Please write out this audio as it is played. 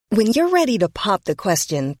When you're ready to pop the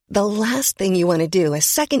question, the last thing you want to do is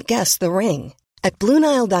second-guess the ring. At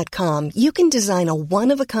BlueNile.com, you can design a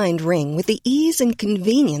one-of-a-kind ring with the ease and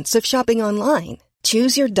convenience of shopping online.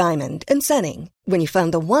 Choose your diamond and setting. When you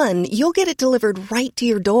find the one, you'll get it delivered right to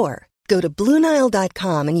your door. Go to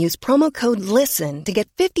BlueNile.com and use promo code LISTEN to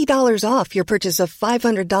get $50 off your purchase of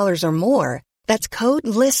 $500 or more. That's code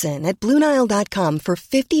LISTEN at BlueNile.com for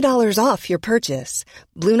 $50 off your purchase.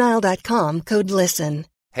 BlueNile.com, code LISTEN.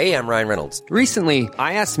 Hey, I'm Ryan Reynolds. Recently,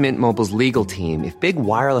 I asked Mint Mobile's legal team if big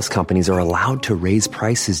wireless companies are allowed to raise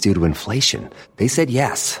prices due to inflation. They said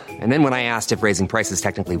yes. And then when I asked if raising prices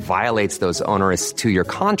technically violates those onerous two-year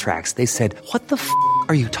contracts, they said, "What the f***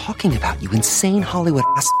 are you talking about, you insane Hollywood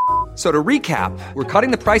ass?" So to recap, we're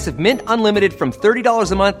cutting the price of Mint Unlimited from $30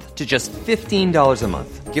 a month to just $15 a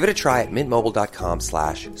month. Give it a try at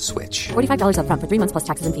mintmobile.com/switch. $45 up front for 3 months plus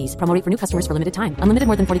taxes and fees. Promo rate for new customers for limited time. Unlimited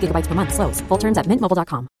more than 40 gigabytes per month. Slows full terms at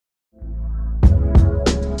mintmobile.com.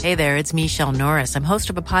 Hey there, it's Michelle Norris. I'm host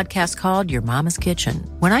of a podcast called Your Mama's Kitchen.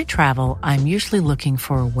 When I travel, I'm usually looking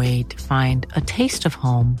for a way to find a taste of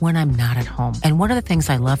home when I'm not at home. And one of the things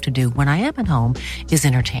I love to do when I am at home is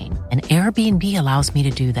entertain. And Airbnb allows me to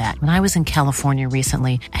do that. When I was in California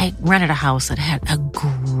recently, I rented a house that had a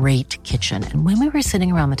great kitchen. And when we were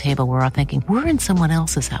sitting around the table, we were all thinking, we're in someone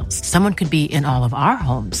else's house. Someone could be in all of our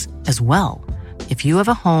homes as well. If you have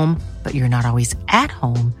a home, but you're not always at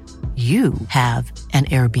home, you have an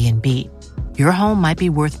Airbnb. Your home might be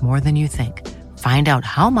worth more than you think. Find out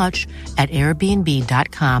how much at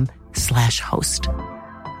airbnb.com/host.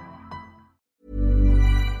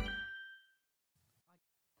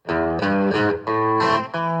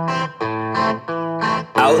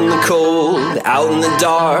 Out in the cold, out in the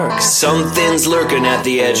dark, something's lurking at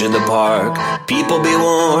the edge of the park. People be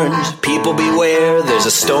warned, people beware, there's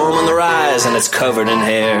a storm on the rise and it's covered in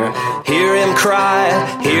hair. Hear him cry,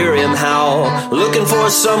 hear him howl, looking for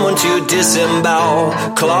someone to disembowel.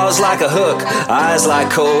 Claws like a hook, eyes like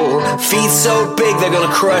coal, feet so big they're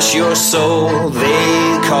gonna crush your soul.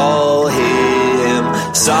 They call him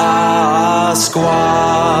Sasquatch.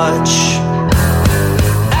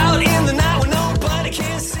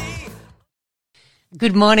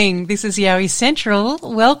 Good morning, this is Yowie Central.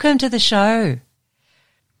 Welcome to the show.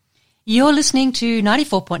 You're listening to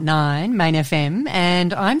 94.9 Main FM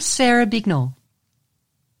and I'm Sarah Bignell.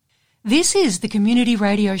 This is the community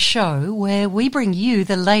radio show where we bring you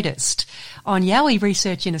the latest on Yowie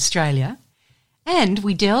research in Australia and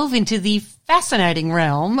we delve into the fascinating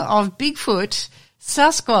realm of Bigfoot,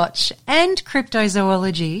 Sasquatch and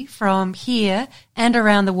cryptozoology from here and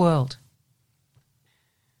around the world.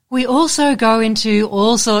 We also go into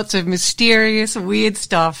all sorts of mysterious, weird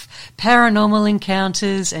stuff, paranormal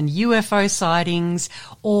encounters and UFO sightings,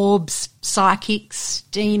 orbs, psychics,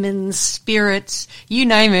 demons, spirits, you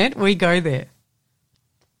name it, we go there.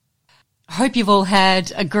 I hope you've all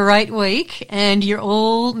had a great week and you're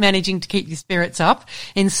all managing to keep your spirits up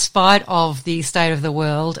in spite of the state of the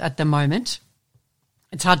world at the moment.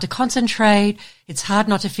 It's hard to concentrate, it's hard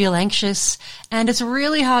not to feel anxious, and it's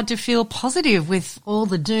really hard to feel positive with all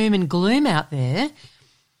the doom and gloom out there.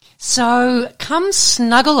 So come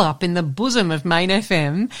snuggle up in the bosom of Main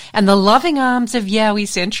FM and the loving arms of Yowie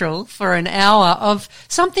Central for an hour of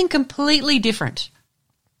something completely different.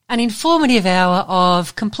 An informative hour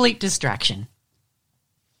of complete distraction.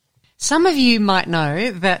 Some of you might know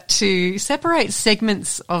that to separate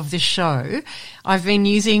segments of the show, I've been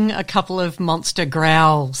using a couple of monster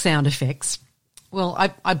growl sound effects. Well,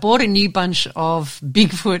 I bought a new bunch of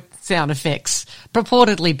Bigfoot sound effects,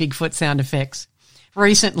 purportedly Bigfoot sound effects,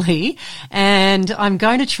 recently, and I'm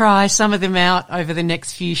going to try some of them out over the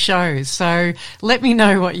next few shows. So let me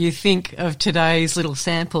know what you think of today's little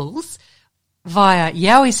samples via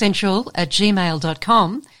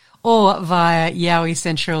yowiecentral@gmail.com or via Yowie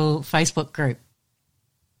Central Facebook group.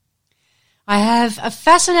 I have a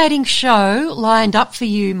fascinating show lined up for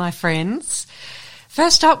you, my friends.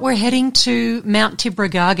 First up, we're heading to Mount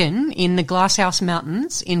Tibrogargan in the Glasshouse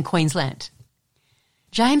Mountains in Queensland.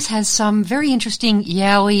 James has some very interesting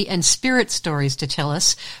Yowie and spirit stories to tell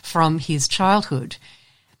us from his childhood.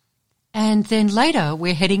 And then later,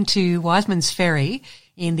 we're heading to Wiseman's Ferry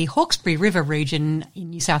in the Hawkesbury River region in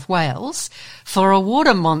New South Wales for a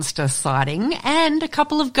water monster sighting and a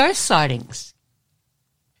couple of ghost sightings.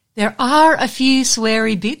 There are a few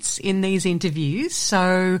sweary bits in these interviews,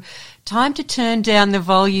 so time to turn down the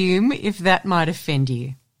volume if that might offend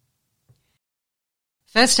you.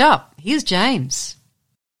 First up, here's James.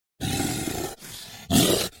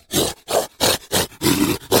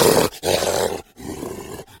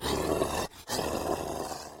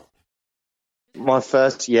 My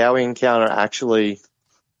first Yowie encounter actually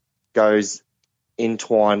goes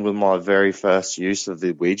entwined with my very first use of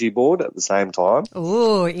the Ouija board at the same time.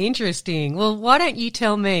 Oh, interesting. Well, why don't you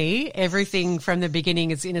tell me everything from the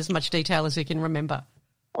beginning in as much detail as you can remember?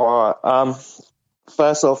 All right.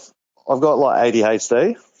 First off, I've got like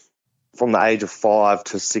ADHD. From the age of 5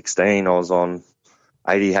 to 16, I was on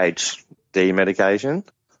ADHD medication.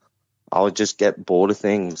 I would just get bored of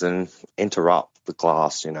things and interrupt the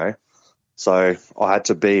class, you know. So I had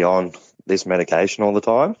to be on this medication all the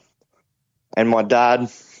time. And my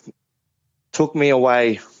dad took me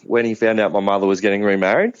away when he found out my mother was getting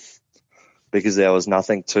remarried because there was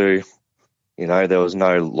nothing to, you know, there was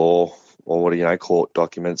no law or, court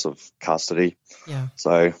documents of custody. Yeah.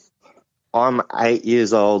 So I'm 8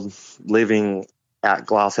 years old living out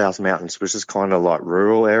Glasshouse Mountains, which is kind of like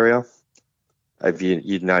rural area. If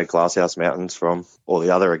you'd know Glasshouse Mountains from all the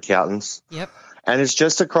other accountants. Yep. And it's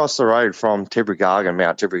just across the road from Tibrogargan,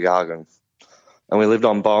 Mount Tibrogargan. And we lived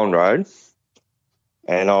on Bowen Road.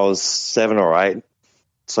 And I was 7 or 8.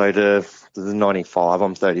 So to the 95,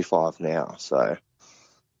 I'm 35 now.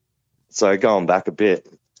 So going back a bit.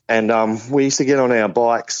 And we used to get on our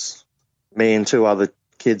bikes, me and 2 other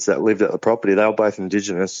kids that lived at the property. They were both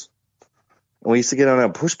Indigenous. And we used to get on our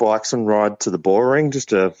push bikes and ride to the boar ring just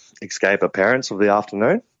to escape our parents of the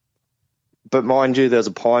afternoon. But mind you, there's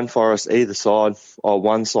a pine forest either side, or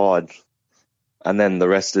one side, and then the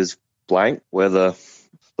rest is blank, where the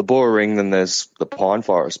boar ring, then there's the pine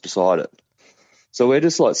forest beside it. So we're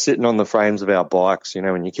just like sitting on the frames of our bikes, you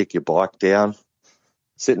know, when you kick your bike down,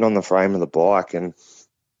 sitting on the frame of the bike and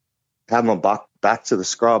have my back to the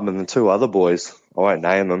scrub, and the 2 other boys, I won't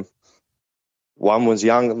name them, one was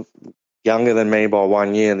younger than me by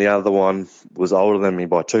 1 year, and the other one was older than me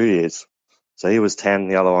by 2 years. So he was 10,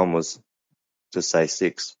 the other one was, just say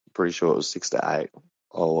 6. Pretty sure it was 6 to 8.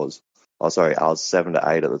 I was 7 to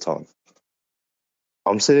 8 at the time.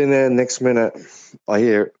 I'm sitting there, next minute, I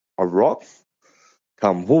hear a rock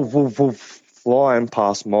come woof, woof, woof, flying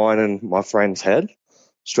past mine and my friend's head,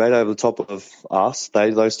 straight over the top of us.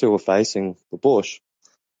 Those 2 were facing the bush.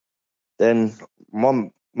 Then my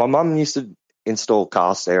mum used to install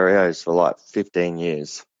car stereos for like 15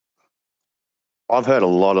 years. I've heard a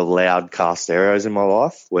lot of loud car stereos in my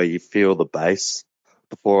life where you feel the bass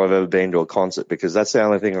before I've ever been to a concert, because that's the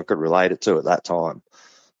only thing I could relate it to at that time,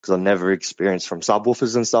 because I never experienced from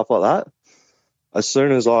subwoofers and stuff like that. As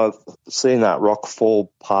soon as I've seen that rock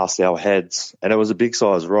fall past our heads, and it was a big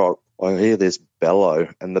size rock, I hear this bellow,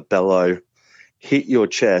 and the bellow hit your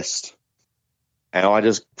chest, and I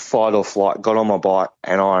just fight or flight, got on my bike,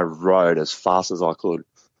 and I rode as fast as I could.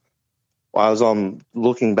 I was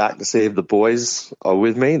looking back to see if the boys are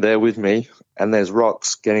with me. They're with me, and there's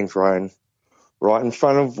rocks getting thrown right in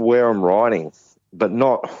front of where I'm riding, but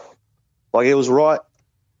not like it was right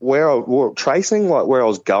where tracing like where I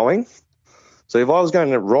was going. So if I was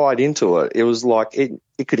going to ride into it, it was like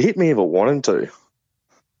it could hit me if it wanted to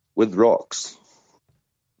with rocks.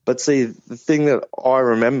 But see, the thing that I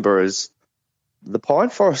remember is the pine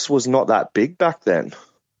forest was not that big back then,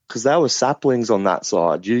 because there were saplings on that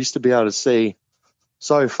side. You used to be able to see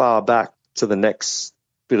so far back to the next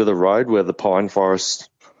bit of the road where the pine forest,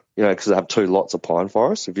 you know, because they have 2 lots of pine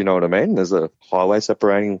forest, if you know what I mean. There's a highway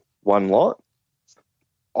separating one lot.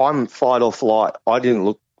 I'm fight or flight. I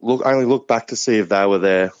didn't only look back to see if they were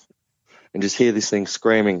there and just hear this thing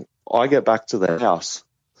screaming. I get back to the house.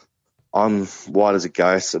 I'm white as a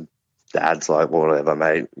ghost. And Dad's like, whatever,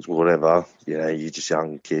 mate, whatever. You know, you're just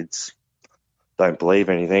young kids. Don't believe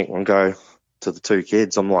anything. And go to the 2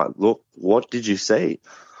 kids. I'm like, look, what did you see?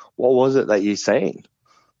 What was it that you seen?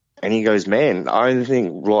 And he goes, man, I only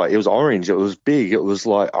think like it was orange. It was big. It was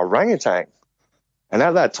like orangutan. And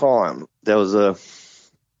at that time, there was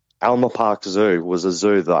Alma Park Zoo was a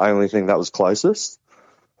zoo, the only thing that was closest.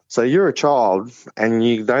 So you're a child, and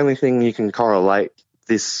the only thing you can correlate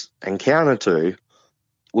this encounter to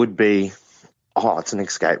would be, it's an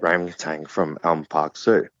escaped orangutan from Alma Park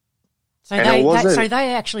Zoo. So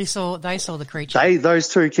they actually saw the creature. Those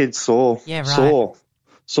 2 kids saw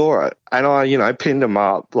it, and I pinned them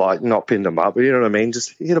up, like not pinned them up, but you know what I mean,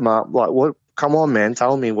 just hit them up, like, what? Come on, man,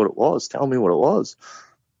 tell me what it was.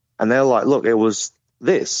 And they're like, look, it was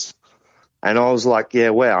this. And I was like, yeah,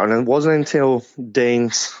 wow. And it wasn't until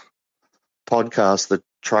Dean's podcast, the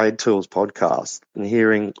Trade Tools podcast, and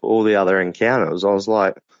hearing all the other encounters, I was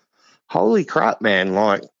like, holy crap, man.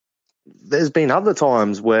 Like, there's been other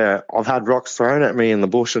times where I've had rocks thrown at me in the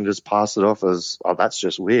bush and just passed it off as, oh, that's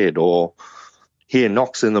just weird, or hear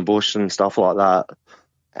knocks in the bush and stuff like that,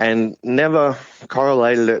 and never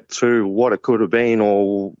correlated it to what it could have been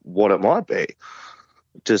or what it might be.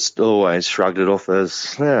 Just always shrugged it off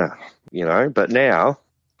as, yeah, you know. But now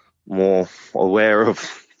more aware of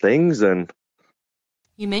things. And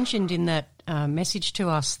you mentioned in that message to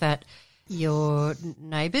us that your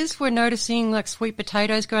neighbours were noticing like sweet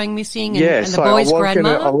potatoes going missing and the boy's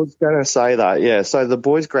grandma? I was going to say that, yeah. So the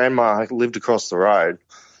boy's grandma lived across the road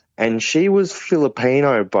and she was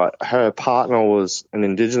Filipino, but her partner was an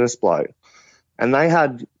Indigenous bloke.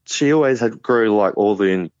 And she always grew like all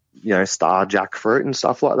the, star jackfruit and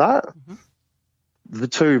stuff like that. Mm-hmm. The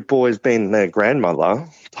two boys, being their grandmother,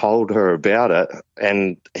 told her about it,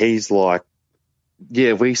 and he's like,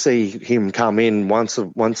 yeah, we see him come in once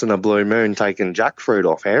in a blue moon taking jackfruit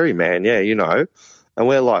off Harry, man, yeah, And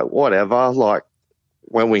we're like, whatever, like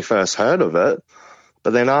when we first heard of it.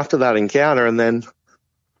 But then after that encounter, and then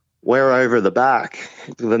we're over the back,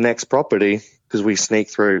 the next property, because we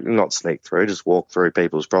just walk through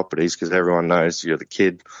people's properties because everyone knows you're the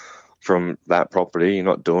kid from that property, you're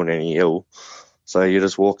not doing any ill. So you're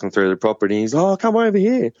just walking through the property. He's, oh, come over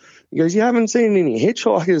here. He goes, you haven't seen any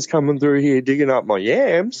hitchhikers coming through here digging up my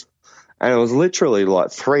yams? And it was literally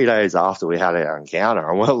like 3 days after we had our encounter.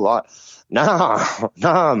 And we're like,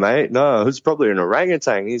 nah, mate, no, it's probably an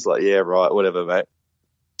orangutan. He's like, yeah, right, whatever, mate.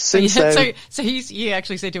 Since then, you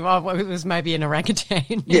actually said to him, oh, well, it was maybe an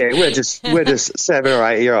orangutan. Yeah, we're just 7 or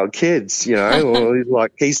 8 year old kids, Well,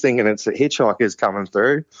 he's thinking it's the hitchhikers coming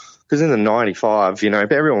through. Because in the 95,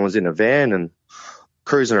 everyone was in a van and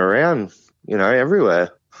cruising around, everywhere,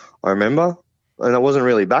 I remember. And it wasn't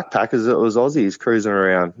really backpackers, it was Aussies cruising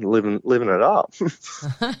around, living it up.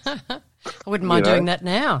 I wouldn't mind doing that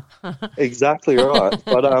now. Exactly right.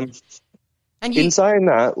 But in saying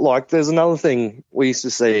that, there's another thing we used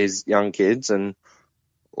to see as young kids, and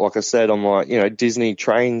like I said, I'm like, Disney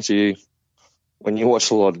trains you. When you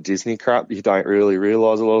watch a lot of Disney crap, you don't really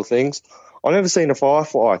realise a lot of things. I never seen a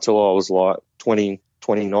firefly till I was like 20,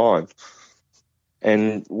 29.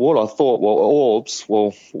 And what I thought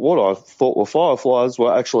were fireflies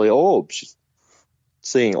were actually orbs.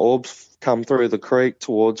 Seeing orbs come through the creek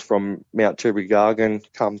from Mount Tibbergargan,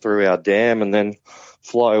 come through our dam, and then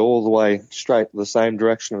fly all the way straight the same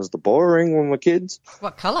direction as the boring when we're kids.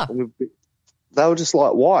 What colour? They were just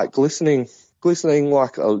like white, glistening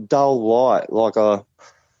like a dull light, like a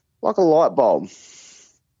light bulb.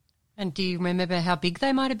 And do you remember how big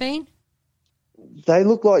they might have been? They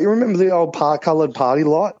look like, you remember the old coloured party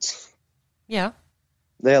lights? Yeah.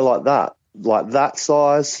 They're like that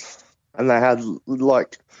size. And they had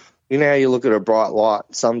how you look at a bright light,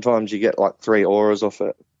 sometimes you get 3 auras off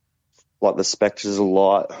it, like the spectres of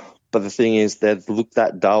light. But the thing is, they look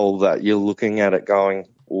that dull that you're looking at it going,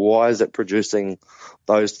 why is it producing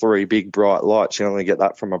those 3 big bright lights? You only get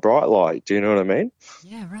that from a bright light. Do you know what I mean?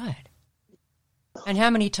 Yeah, right. And how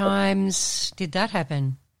many times did that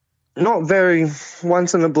happen? Not very,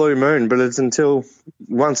 once in a blue moon, but it's until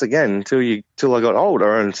I got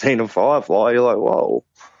older and seen a firefly, you're like, whoa,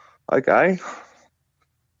 okay.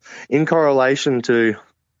 In correlation to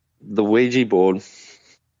the Ouija board,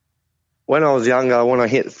 when I was younger, when I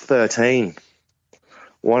hit 13,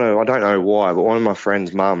 I don't know why, but one of my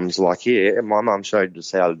friend's mums, my mum showed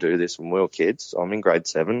us how to do this when we were kids. I'm in grade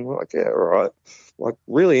 7, yeah, all right.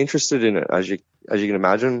 Really interested in it, as you can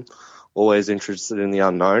imagine, always interested in the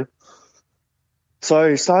unknown.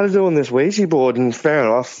 So started doing this Ouija board, and fair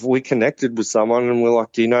enough, we connected with someone, and we're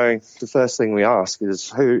like, do you know, the first thing we ask is,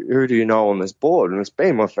 who do you know on this board? And it's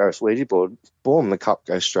been my first Ouija board. Boom, the cup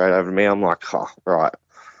goes straight over to me. I'm like, oh, right.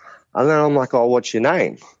 And then I'm like, oh, what's your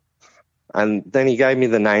name? And then he gave me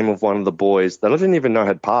the name of one of the boys that I didn't even know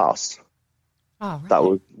had passed. Oh, right.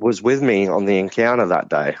 That was with me on the encounter that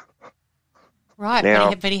day. Right,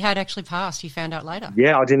 now, but he had actually passed. You found out later.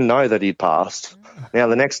 Yeah, I didn't know that he'd passed. Oh. Now,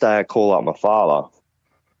 the next day I call up my father.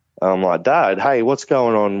 I'm like, Dad, hey, what's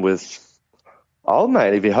going on with old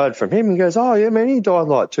mate? Have you heard from him? He goes, oh, yeah, man, he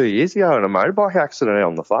died 2 years ago in a motorbike accident out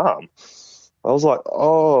on the farm. I was like,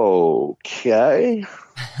 oh, okay.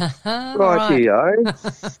 Rightio.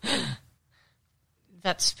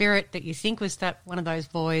 That spirit that you think was that one of those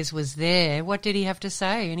boys was there. What did he have to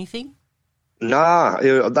say? Anything? Nah,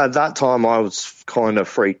 at that time I was kind of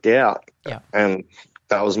freaked out. Yeah. And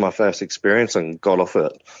that was my first experience and got off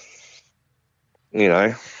it.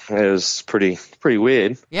 It was pretty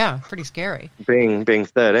weird. Yeah, pretty scary. Being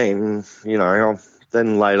 13,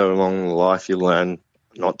 then later along in life you learn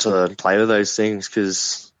not to play with those things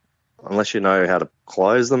because unless you know how to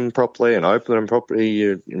close them properly and open them properly,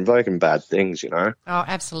 you're invoking bad things, Oh,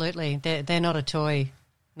 absolutely. They're not a toy.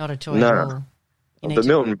 Not a toy no. at all. But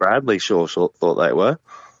Milton Bradley sure thought they were.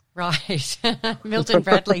 Right. Milton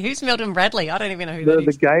Bradley. Who's Milton Bradley? I don't even know who that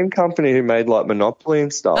is. The game company who made Monopoly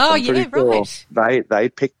and stuff. Oh, yeah, right. Sure they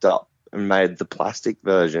picked up and made the plastic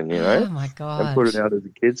version, you know, Oh, my gosh. and put it out as a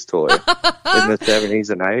kid's toy in the 70s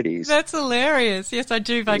and 80s. That's hilarious. Yes, I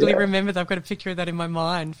do vaguely remember that. I've got a picture of that in my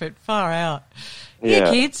mind, but far out.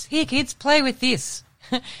 Yeah. Here, kids, play with this.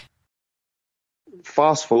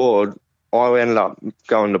 Fast forward, I ended up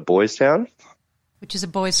going to Boys Town. Which is a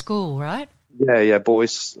boys' school, right? Yeah,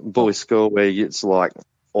 boys school where it's like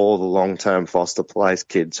all the long-term foster place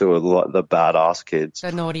kids who are like the badass kids.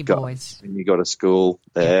 The naughty boys. And you got a school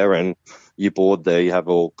there and you board there, you have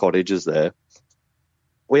all cottages there.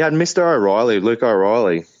 We had Mr. O'Reilly, Luke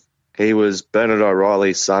O'Reilly. He was Bernard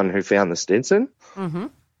O'Reilly's son who found the Stinson,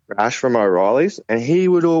 Ash from O'Reilly's, and he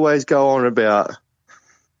would always go on about,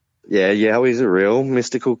 Yowies are real,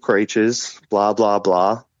 mystical creatures, blah, blah,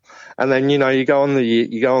 blah. And then, you know, you go on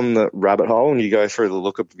the rabbit hole and you go through the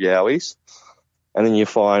look of Yowies, and then you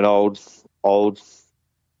find old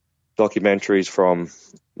documentaries from,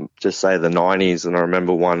 just say, the 90s. And I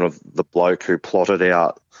remember one of the bloke who plotted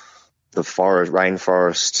out the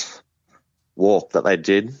rainforest walk that they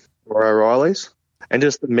did for O'Reilly's. And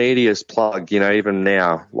just the media's plug, you know, even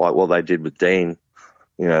now, like what they did with Dean,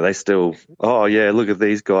 you know, they still, oh, yeah, look at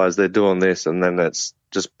these guys, they're doing this. And then it's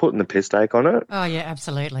just putting the piss take on it. Oh, yeah,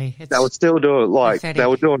 absolutely. They would still do it like pathetic. They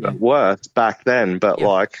were doing it worse back then, but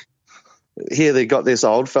like here they got this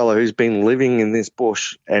old fella who's been living in this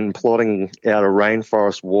bush and plotting out a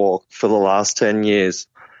rainforest walk for the last 10 years.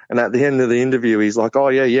 And at the end of the interview, he's like, oh,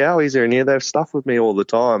 yeah, Yowies are in here. They have stuff with me all the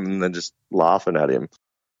time. And they're just laughing at him.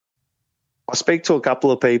 I speak to a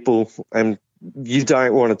couple of people, and you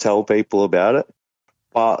don't want to tell people about it.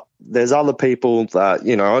 But there's other people that,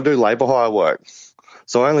 you know, I do labour hire work.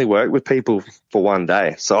 So I only work with people for one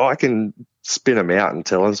day. So I can spin them out and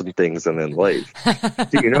tell them some things and then leave.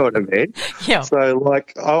 Do you know what I mean? Yeah. So,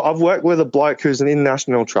 like, I've worked with a bloke who's an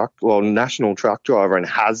national truck driver and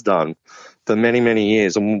has done for many, many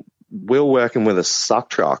years. And we're working with a suck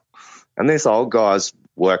truck. And this old guy's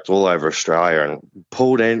worked all over Australia and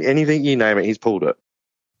pulled in anything you name it, he's pulled it.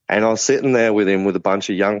 And I was sitting there with him with a bunch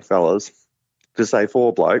of young fellas, to say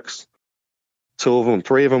 4 blokes. 3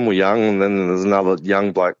 of them were young, and then there's another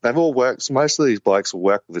young bloke. They've all worked. So most of these blokes have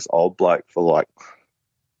worked with this old bloke for like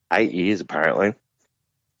 8 years, apparently.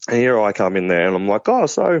 And here I come in there, and I'm like, oh,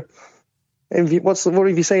 so what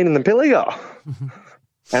have you seen in the Pilliga?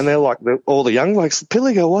 And they're like, all the young blokes,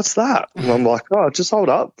 Pilliga, what's that? And I'm like, oh, just hold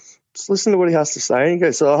up. Just listen to what he has to say. And he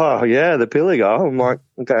goes, oh, yeah, the Pilliga. I'm like,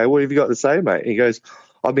 okay, what have you got to say, mate? He goes,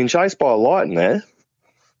 I've been chased by a light in there.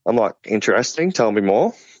 I'm like, interesting, tell me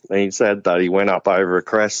more. And he said that he went up over a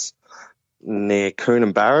crest near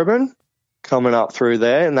Coonabarabran, coming up through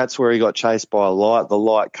there, and that's where he got chased by a light. The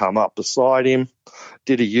light come up beside him,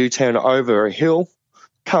 did a U-turn over a hill,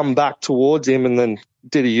 come back towards him, and then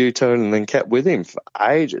did a U-turn and then kept with him for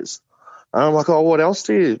ages. And I'm like, oh, what else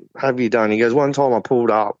have you done? He goes, one time I pulled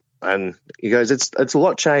up, and he goes, it's a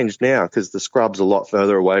lot changed now because the scrub's a lot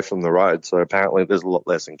further away from the road, so apparently there's a lot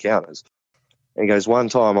less encounters. And he goes, one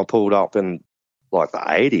time I pulled up in like the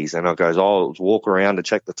 80s, and I goes, I was walking around to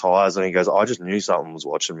check the tyres, and he goes, I just knew something was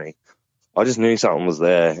watching me. I just knew something was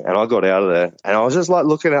there, and I got out of there, and I was just like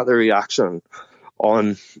looking at the reaction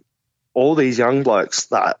on all these young blokes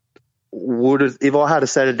that would have, if I had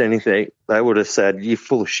said anything, they would have said, you're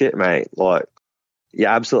full of shit, mate. Like, you're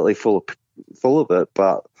absolutely full of it.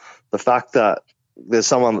 But the fact that there's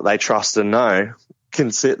someone that they trust and know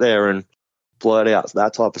can sit there and blurt out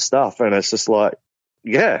that type of stuff, and it's just like,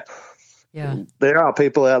 yeah, there are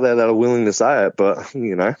people out there that are willing to say it, but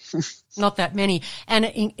you know, not that many. And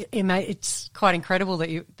it's quite incredible that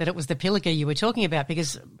it was the Pilliga you were talking about,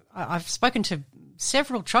 because I've spoken to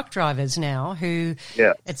several truck drivers now who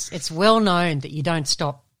it's well known that you don't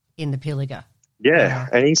stop in the Pilliga. Yeah,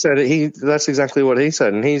 and he said that's exactly what he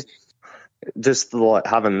said, and he's just like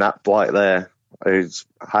having that bloke there who's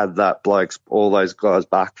had all those guys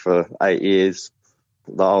back for 8 years,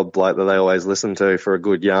 the old bloke that they always listen to for a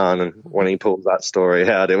good yarn, and when he pulled that story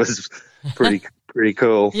out, it was pretty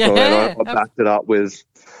cool. Yeah, so I backed it up with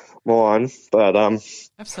mine. But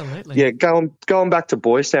absolutely. Yeah, going back to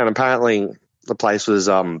Boys Town, apparently the place was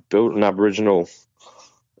built an Aboriginal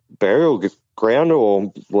burial ground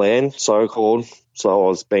or land, so-called, so I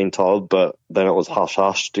was being told, but then it was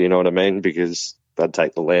hush-hush, do you know what I mean, because they'd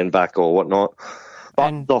take the land back or whatnot.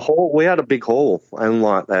 But the hall, we had a big hall, and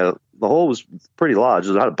like the hall was pretty large.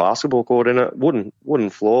 It had a basketball court in it, wooden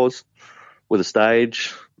floors with a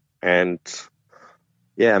stage, and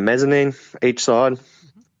a mezzanine each side,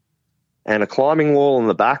 and a climbing wall in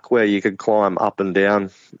the back where you could climb up and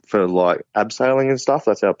down for like abseiling and stuff.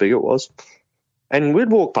 That's how big it was. And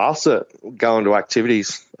we'd walk past it, going to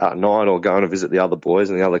activities at night or going to visit the other boys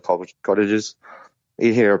in the other cottages.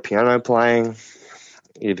 you'd hear a piano playing,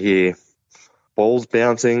 you'd hear balls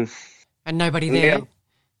bouncing. And nobody there?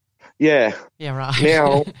 Yeah. Yeah, right.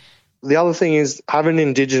 Now, the other thing is having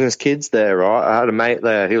Indigenous kids there, right? I had a mate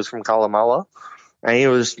there. He was from Colomulla, and he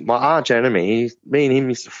was my arch enemy. Me and him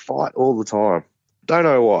used to fight all the time. Don't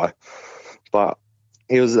know why, but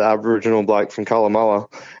he was an Aboriginal bloke from Colomulla,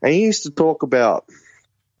 and he used to talk about,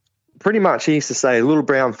 pretty much he used to say little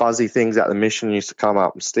brown fuzzy things at the mission used to come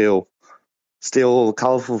up and steal all the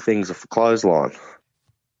colourful things off the clothesline.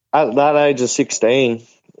 At that age of 16,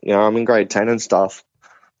 I'm in grade 10 and stuff,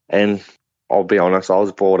 and I'll be honest, I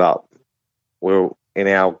was brought up, we're in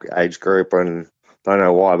our age group, and don't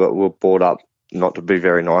know why, but we're brought up not to be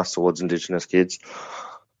very nice towards Indigenous kids.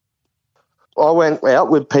 I went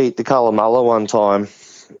out with Pete to Colomulla one time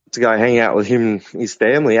to go hang out with him and his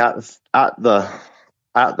family out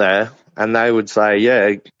there, and they would say,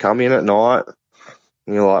 yeah, come in at night.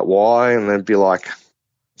 And you're like, why? And they'd be like,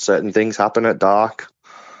 certain things happen at dark.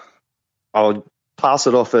 I would pass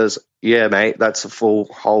it off as, yeah, mate, that's a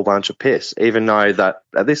whole bunch of piss, even though that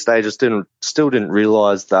at this stage I still didn't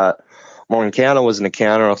realise that my encounter was an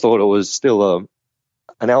encounter. I thought it was still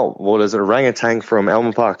an orangutan from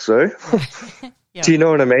Elmer Park Zoo. Yep. Do you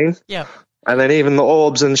know what I mean? Yeah. And then even the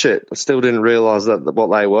orbs and shit, I still didn't realise that what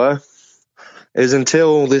they were. It was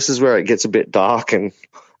until this is where it gets a bit dark and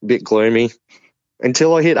a bit gloomy.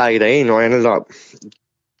 Until I hit 18, I ended up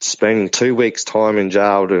spending 2 weeks' time in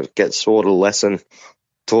jail to get taught a lesson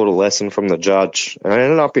from the judge. And I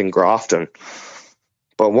ended up in Grafton.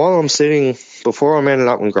 But while before I'm ended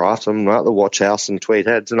up in Grafton, I'm at the watch house in Tweed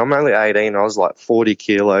Heads, and I'm only 18. I was like 40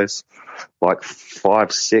 kilos, like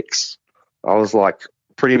 5'6". I was like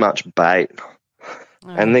pretty much bait.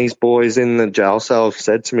 And these boys in the jail cell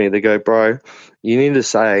said to me, they go, bro, you need to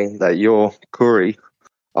say that you're Koori,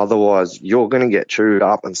 otherwise you're going to get chewed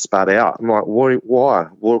up and spat out. I'm like, why?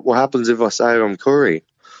 What happens if I say I'm Koori?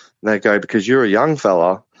 And they go, because you're a young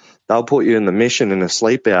fella, they'll put you in the mission in a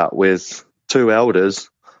sleep out with 2 elders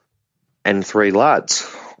and 3 lads.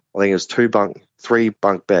 I think it was 3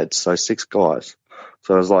 bunk beds, so 6 guys.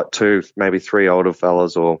 So it was like 2, maybe 3 older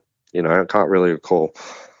fellas, or, I can't really recall.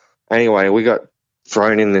 Anyway, we got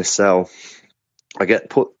thrown in this cell. I get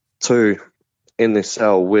put 2 in this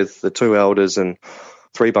cell with the 2 elders and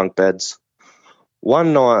 3 bunk beds.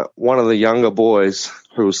 One night, one of the younger boys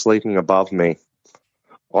who was sleeping above me,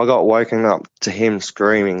 I got woken up to him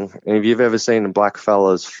screaming. And if you've ever seen a black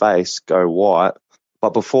fella's face go white,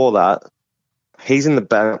 but before that, he's in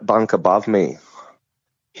the bunk above me.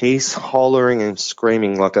 He's hollering and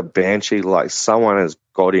screaming like a banshee, like someone has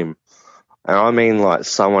got him. And I mean like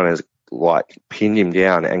someone has pinned him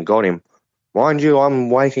down and got him. Mind you, I'm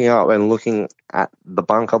waking up and looking at the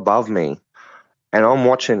bunk above me, and I'm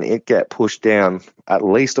watching it get pushed down at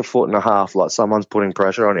least 1.5 foot, like someone's putting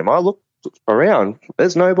pressure on him. I look around,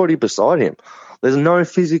 there's nobody beside him. There's no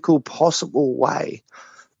physical possible way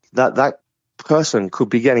that person could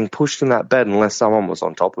be getting pushed in that bed unless someone was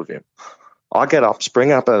on top of him. I get up,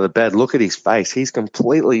 spring up out of the bed, look at his face. He's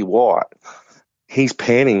completely white. He's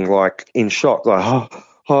panting like in shock, like,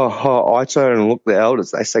 I turn and look at the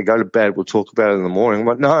elders. They say, go to bed, we'll talk about it in the morning.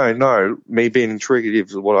 I'm like, no, me being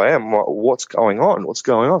intrigued of what I am. I'm like, what's going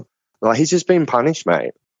on? Like, he's just been punished,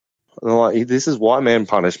 mate. And I'm like, this is white man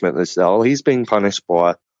punishment, this cell. He's been punished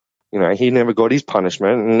by, he never got his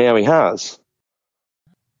punishment, and now he has.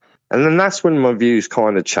 And then that's when my views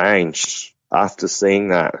kind of changed after seeing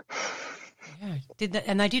that. Yeah.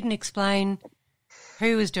 And they didn't explain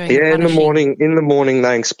who was doing the punishing? In the morning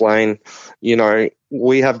they explain,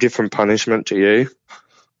 we have different punishment to you.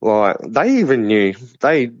 Like, they even knew,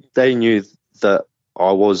 they knew that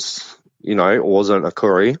I was, wasn't a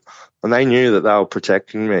Koori, and they knew that they were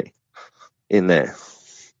protecting me in there.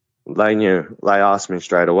 They knew. They asked me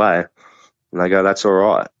straight away, and they go, that's all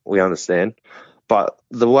right, we understand. But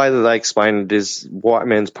the way that they explain it is white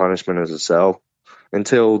man's punishment is a cell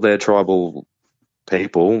until they're tribal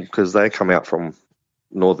people, because they come out from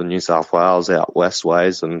northern New South Wales, out west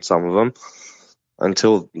ways, and some of them,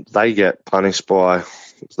 until they get punished by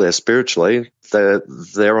spiritually,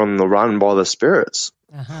 they're on the run by the spirits.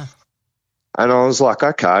 Uh-huh. And I was like,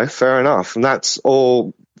 okay, fair enough. And that's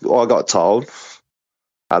all I got told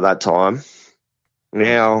at that time.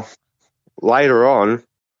 Now, later on,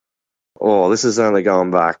 this is only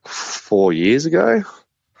going back 4 years ago,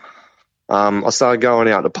 I started going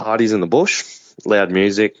out to parties in the bush, loud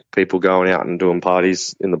music, people going out and doing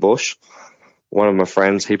parties in the bush. One of my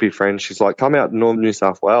friends, hippie friends, she's like, come out to northern New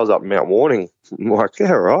South Wales up in Mount Warning. I'm like,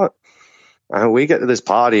 yeah, right. And we get to this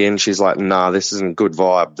party and she's like, nah, this isn't a good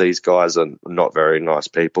vibe. These guys are not very nice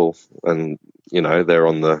people. And, they're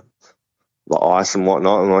on the the ice and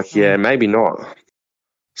whatnot. I'm like, yeah, maybe not.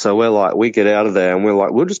 So we get out of there and we're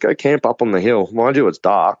like, we'll just go camp up on the hill. Mind you, it's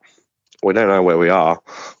dark. We don't know where we are.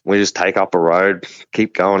 We just take up a road,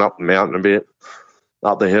 keep going up the mountain a bit,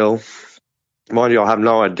 up the hill. Mind you, I have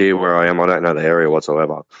no idea where I am. I don't know the area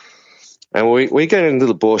whatsoever. And we get into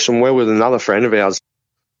the bush and we're with another friend of ours.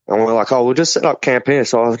 And we're like, oh, we'll just set up camp here.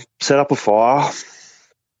 So I set up a fire,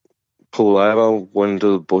 pull over, went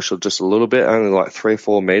into the bush just a little bit, only like 3 or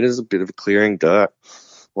 4 meters, a bit of a clearing, dirt.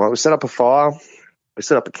 Well, we set up a fire. We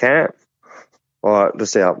set up a camp,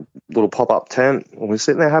 just our little pop-up tent, and we're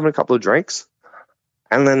sitting there having a couple of drinks.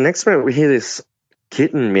 And then next minute we hear this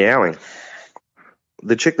kitten meowing.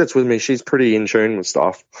 The chick that's with me, she's pretty in tune with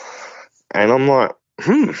stuff. And I'm like,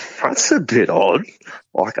 that's a bit odd.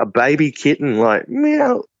 Like a baby kitten, like,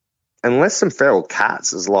 meow. Unless some feral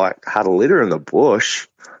cats has, had a litter in the bush,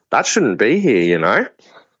 that shouldn't be here, you know?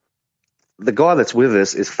 The guy that's with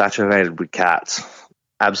us is fascinated with cats.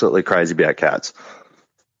 Absolutely crazy about cats.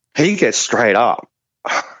 He gets straight up.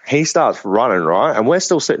 He starts running, right? And we're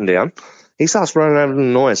still sitting down. He starts running out of the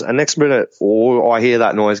noise. And next minute, I hear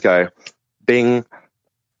that noise go, bing.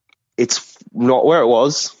 It's not where it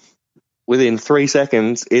was. Within 3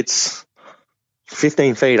 seconds, it's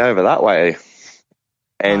 15 feet over that way.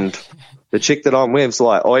 And the chick that I'm with's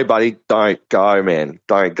like, oi, buddy, don't go, man.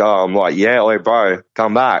 Don't go. I'm like, yeah, oi, bro,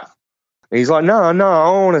 come back. And he's like, no, I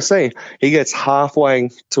want to see. He gets halfway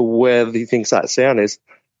to where he thinks that sound is.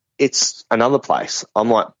 It's another place. I'm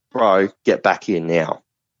like, bro, get back here now.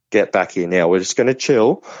 Get back here now. We're just going to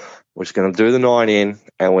chill. We're just going to do the night in,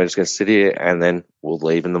 and we're just going to sit here, and then we'll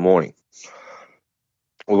leave in the morning.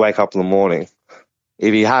 We wake up in the morning.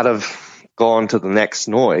 If he had have gone to the next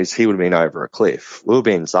noise, he would have been over a cliff. We were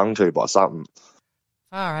being sung to by something.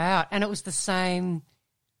 Far out. And it was the same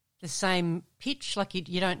pitch? Like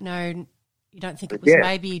you don't know, you don't think it was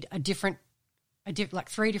maybe like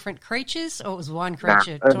 3 different creatures, or it was one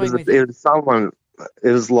creature? It was someone. It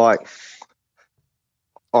was like,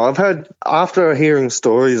 I've heard, after hearing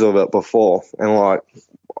stories of it before, and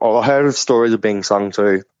I heard of stories of being sung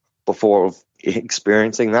to before of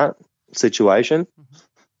experiencing that situation,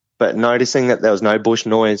 but noticing that there was no bush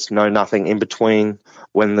noise, no nothing in between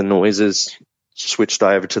when the noises switched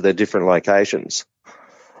over to their different locations.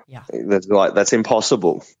 Yeah, that's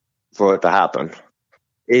impossible for it to happen.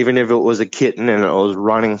 Even if it was a kitten and it was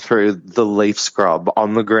running through the leaf scrub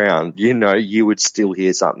on the ground, you would still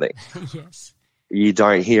hear something. Yes. You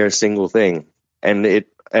don't hear a single thing. And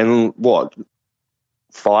what,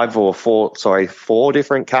 4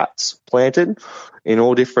 different cats planted in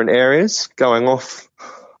all different areas going off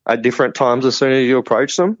at different times as soon as you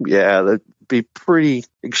approach them. Yeah, that'd be pretty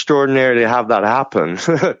extraordinary to have that happen.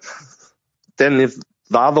 Then if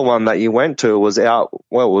the other one that you went to was out,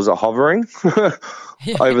 was it hovering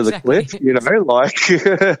over the cliff,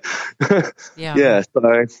 Yeah, so,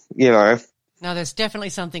 No, there's definitely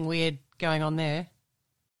something weird going on there.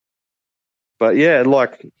 But, yeah,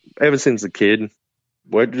 ever since a kid,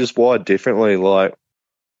 we're just wired differently. I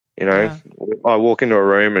walk into a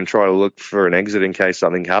room and try to look for an exit in case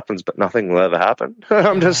something happens, but nothing will ever happen.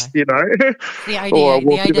 I'm just, The or I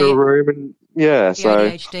walk into a room and,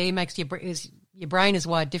 ADHD makes your brain is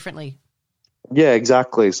wired differently. Yeah,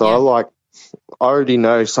 exactly. So I already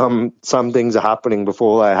know some things are happening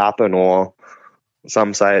before they happen, or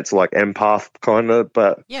some say it's like empath kind of,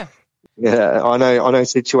 but yeah, I know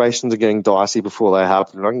situations are getting dicey before they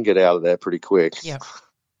happen, and I can get out of there pretty quick. Yeah,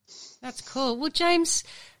 that's cool. Well, James,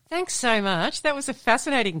 thanks so much. That was a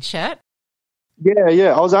fascinating chat.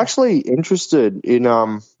 Yeah. I was actually interested in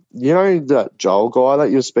that Joel guy that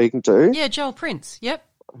you were speaking to. Yeah, Joel Prince. Yep.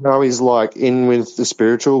 How he's in with the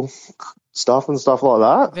spiritual stuff and stuff like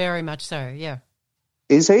that. Very much so. Yeah.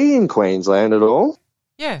 Is he in Queensland at all?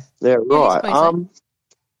 Yeah. Yeah, right.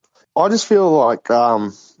 I just feel like I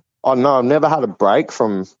don't know, I've never had a break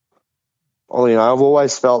from. I've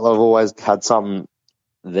always felt I've always had something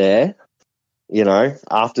there.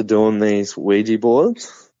 After doing these Ouija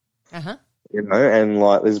boards. Uh-huh. And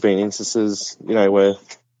there's been instances, where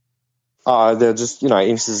they're just,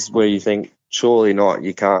 instances where you think, surely not,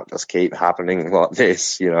 you can't just keep happening like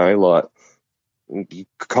this, you kind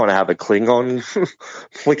of have a Klingon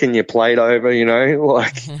flicking your plate over, you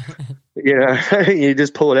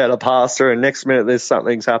just pull it out of pasta and next minute there's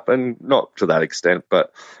something's happened, not to that extent,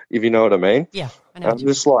 but if you know what I mean. Yeah, I know. I'm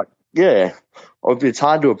just it's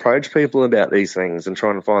hard to approach people about these things and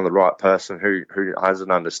trying to find the right person who has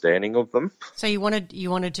an understanding of them. So you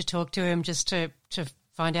wanted to talk to him just to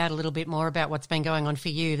find out a little bit more about what's been going on for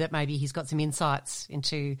you, that maybe he's got some insights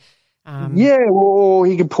into. Well,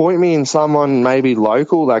 he could point me in someone maybe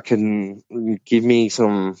local that can give me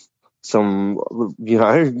some some,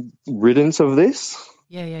 riddance of this,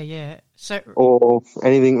 Yeah. So or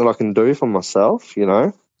anything that I can do for myself,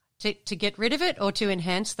 to get rid of it or to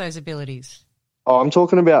enhance those abilities? Oh, I'm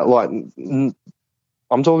talking about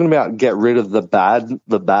get rid of the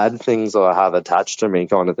bad things that I have attached to me,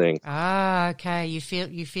 kind of thing. Ah, okay. You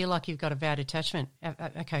feel like you've got a bad attachment.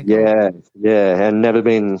 Okay, cool. Yeah, and never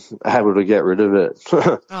been able to get rid of it.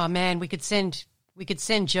 Oh man, we could send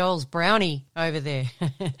Joel's brownie over there.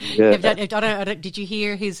 Yeah. I don't, did you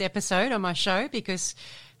hear his episode on my show? Because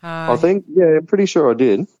I think, I'm pretty sure I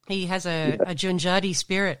did. he has a Junjadi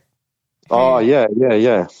spirit. Oh, yeah.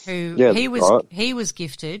 Who Yeah, he was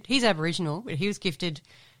gifted. He's Aboriginal, but he was gifted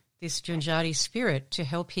this Junjadi spirit to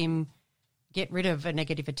help him get rid of a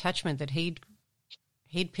negative attachment that he'd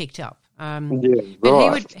picked up.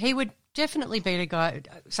 But he would definitely be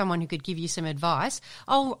someone who could give you some advice.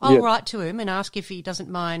 I'll write to him and ask if he doesn't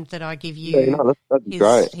mind that I give you that'd be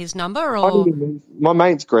great. His number. Or my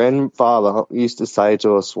mate's grandfather used to say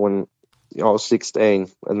to us when I was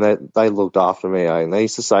 16, and they looked after me, and they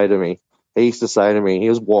used to say to me, he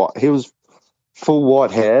was full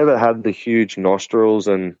white hair but had the huge nostrils,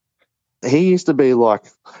 and he used to be like,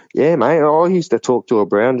 yeah, mate, I used to talk to a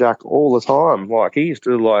brown jack all the time. Like, he used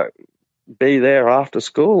to, be there after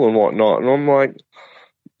school and whatnot. And I'm like,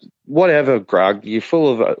 whatever, Grug, you're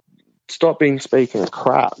full of it. Stop speaking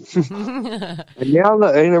crap. And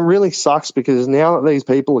it really sucks because now that these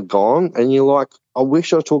people are gone, and you're like, I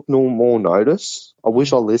wish I took no more notice. I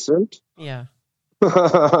wish I listened. Yeah.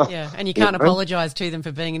 Yeah, and you can't apologise to them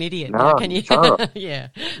for being an idiot, no, can you? Can't. Yeah.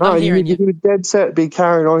 No, I'm hearing you would dead set be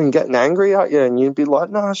carrying on and getting angry at you, and you'd be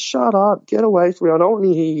like, no, shut up, get away from me, I don't want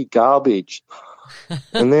to hear your garbage.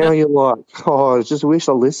 And now you're like, oh, I just wish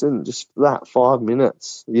I listened just for that 5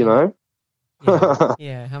 minutes, know?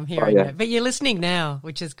 Yeah, I'm hearing that. But you're listening now,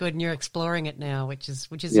 which is good, and you're exploring it now, which is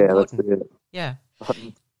important. That's it. Yeah.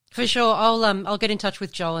 For sure, I'll get in touch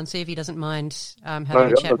with Joel and see if he doesn't mind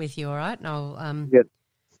having a chat with you. All right, and I'll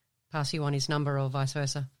pass you on his number or vice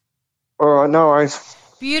versa. All right, no worries.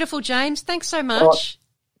 Beautiful, James. Thanks so much.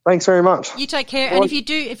 Thanks very much. You take care. And if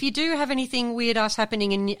you do have anything weird ass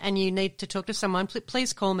happening and you need to talk to someone,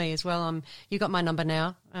 please call me as well. You got my number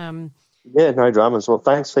now. Yeah, no dramas. Well,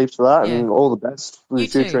 thanks heaps for that, and all the best for the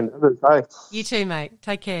future endeavours. Hey. You too, mate.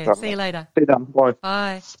 Take care. Right. See you later. See you then. Bye.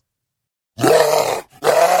 Bye.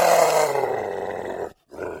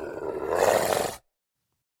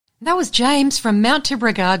 That was James from Mount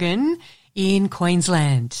Tibrogargan in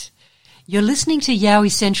Queensland. You're listening to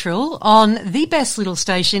Yowie Central on the best little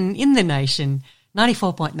station in the nation,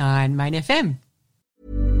 94.9 Main FM.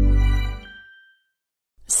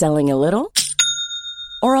 Selling a little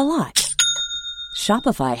or a lot?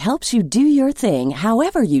 Shopify helps you do your thing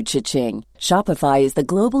however you cha-ching. Shopify is the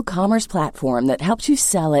global commerce platform that helps you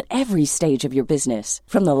sell at every stage of your business.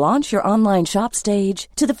 From the launch your online shop stage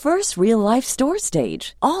to the first real-life store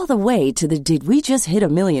stage, all the way to the did we just hit a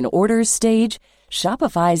million orders stage.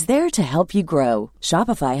 Shopify is there to help you grow.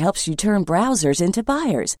 Shopify helps you turn browsers into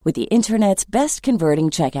buyers with the internet's best converting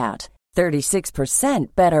checkout.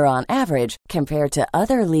 36% better on average compared to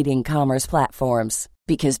other leading commerce platforms.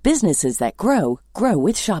 Because businesses that grow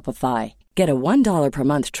with Shopify. Get a $1 per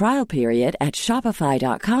month trial period at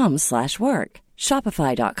shopify.com/work.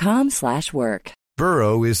 Shopify.com/work.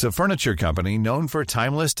 Burrow is a furniture company known for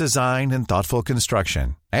timeless design and thoughtful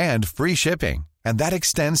construction and free shipping. And that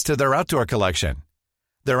extends to their outdoor collection.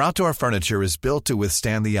 Their outdoor furniture is built to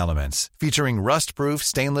withstand the elements, featuring rust-proof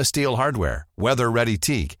stainless steel hardware, weather-ready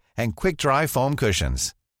teak, and quick-dry foam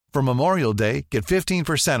cushions. For Memorial Day, get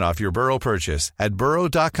 15% off your Burrow purchase at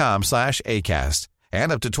burrow.com/ACAST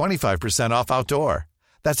and up to 25% off outdoor.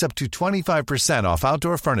 That's up to 25% off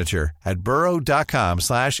outdoor furniture at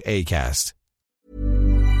burrow.com/ACAST.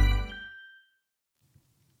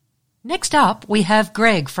 Next up, we have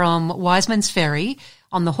Greg from Wiseman's Ferry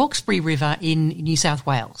on the Hawkesbury River in New South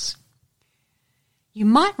Wales. You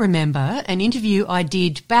might remember an interview I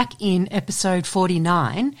did back in episode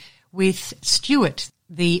 49 with Stuart,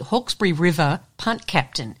 the Hawkesbury River punt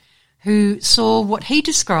captain, who saw what he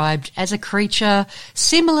described as a creature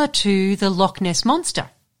similar to the Loch Ness Monster.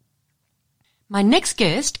 My next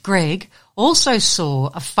guest, Greg, also saw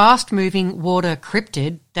a fast-moving water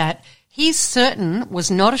cryptid that he's certain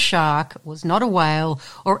was not a shark, was not a whale,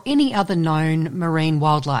 or any other known marine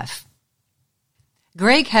wildlife.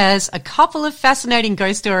 Greg has a couple of fascinating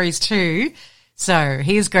ghost stories too, so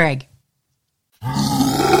here's Greg.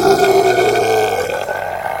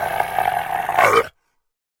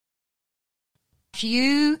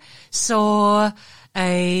 You saw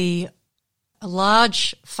a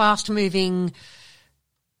large, fast-moving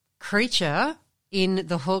creature in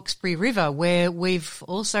the Hawkesbury River, where we've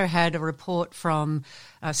also had a report from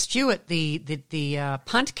Stuart, the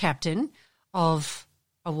punt captain of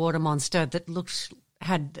a water monster that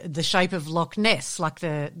had the shape of Loch Ness, like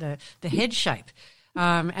the head shape,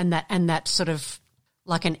 and that sort of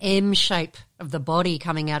like an M shape of the body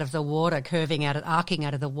coming out of the water, arcing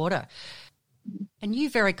out of the water. And you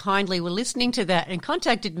very kindly were listening to that and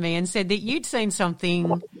contacted me and said that you'd seen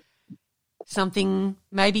something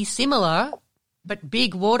maybe similar but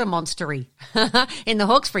big water monstery in the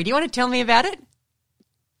Hawkesbury. Do you want to tell me about it?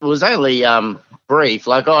 It was only brief.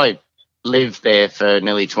 Like, I lived there for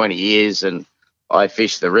nearly 20 years and I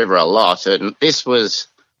fished the river a lot. And this was,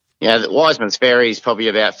 the Wiseman's Ferry is probably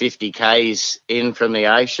about 50 k's in from the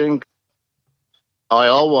ocean. I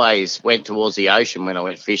always went towards the ocean when I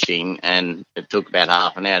went fishing, and it took about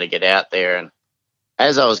half an hour to get out there. And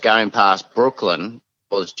as I was going past Brooklyn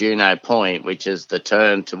was Juno Point, which is the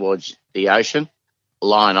turn towards the ocean.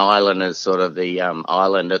 Line Island is sort of the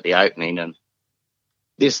island at the opening, and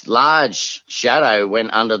this large shadow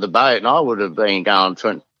went under the boat, and I would have been going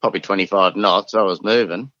probably 25 knots. I was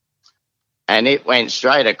moving, and it went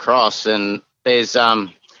straight across, and there's sort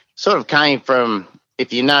of came from,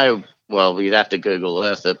 if you know, well, you'd have to Google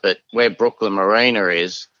Earth it, but where Brooklyn Marina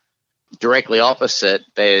is, directly opposite,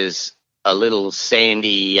 there's a little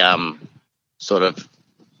sandy sort of,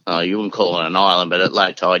 you wouldn't call it an island, but at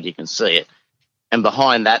low tide you can see it. And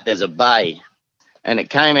behind that there's a bay. And it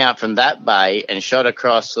came out from that bay and shot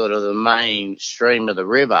across sort of the main stream of the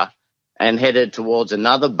river and headed towards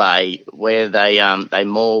another bay where they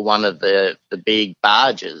moor one of the big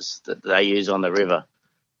barges that they use on the river.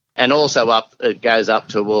 And also it goes up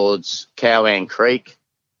towards Cowan Creek,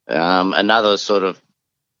 another sort of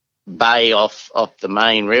bay off the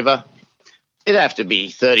main river. It'd have to be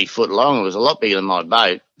 30 foot long. It was a lot bigger than my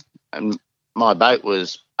boat. And my boat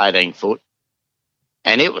was 18 foot.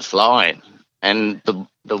 And it was flying. And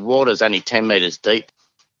the water's only 10 metres deep.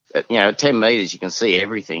 At 10 metres you can see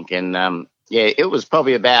everything. And, it was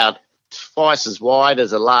probably about twice as wide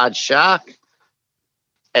as a large shark.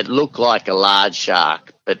 It looked like a large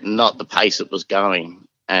shark, but not the pace it was going.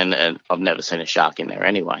 And I've never seen a shark in there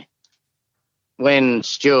anyway. When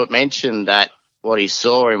Stuart mentioned that, what he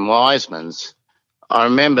saw in Wiseman's, I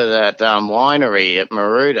remember that winery at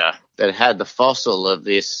Maruda that had the fossil of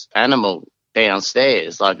this animal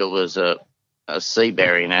downstairs, like it was a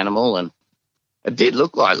sea-bearing animal, and it did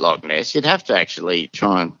look like Loch Ness. You'd have to actually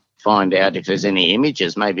try and find out if there's any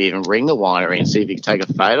images, maybe even ring the winery and see if you can take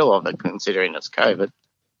a photo of it, considering it's COVID.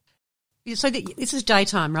 So this is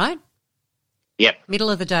daytime, right? Yep. Middle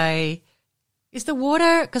of the day. Is the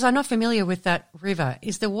water, because I'm not familiar with that river,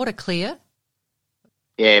 is the water clear?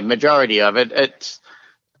 Yeah, majority of it.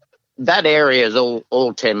 That area is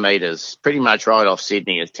all 10 metres, pretty much right off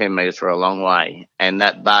Sydney is 10 metres for a long way. And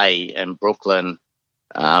that bay in Brooklyn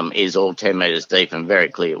is all 10 metres deep and very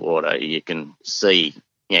clear water. You can see,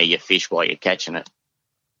 your fish while you're catching it.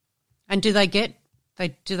 And do they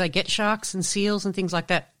get sharks and seals and things like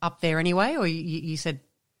that up there anyway? Or you said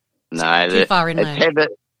no, too far inland?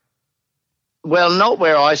 Well, not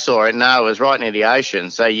where I saw it. No, it was right near the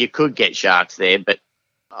ocean. So you could get sharks there, but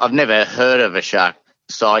I've never heard of a shark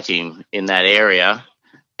sighting in that area,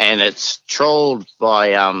 and it's trawled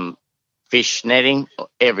by fish netting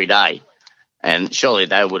every day, and surely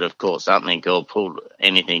they would have caught something or pulled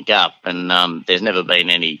anything up, and there's never been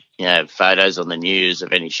any photos on the news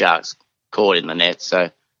of any sharks caught in the net. So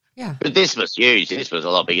yeah, but this was huge. This was a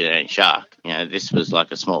lot bigger than any shark. This was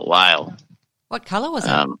like a small whale. What colour was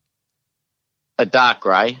it? A dark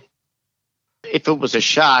grey. If it was a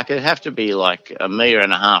shark, it'd have to be like 1.5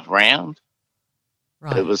 meters round.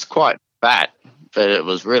 Right. It was quite fat, but it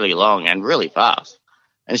was really long and really fast.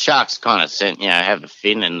 And sharks kind of have a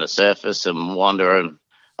fin in the surface and wander. And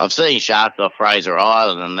I've seen sharks off Fraser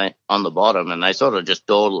Island and they on the bottom, and they sort of just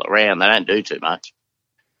dawdle around. They don't do too much.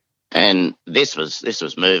 And this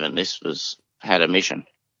was moving. This had a mission.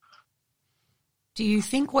 Do you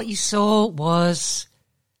think what you saw was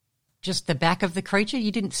just the back of the creature?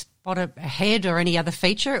 You didn't spot a head or any other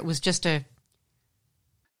feature? It was just a...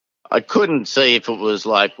 I couldn't see if it was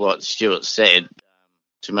like what Stuart said.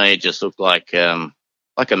 To me, it just looked like a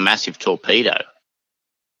massive torpedo.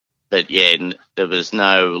 But, there was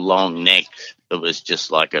no long neck. It was just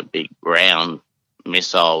like a big round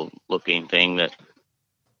missile-looking thing.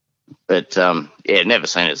 Never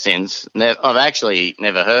seen it since. I've actually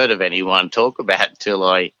never heard of anyone talk about it till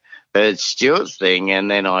I heard Stuart's thing, and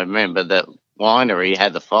then I remember that winery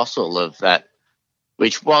had the fossil of that,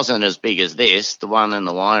 which wasn't as big as this. The one in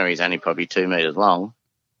the winery is only probably 2 meters long.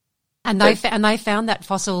 And they found that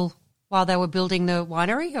fossil while they were building the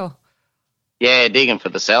winery, or? Yeah, digging for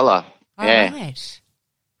the cellar. All yeah. right.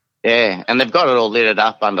 Yeah, and they've got it all lit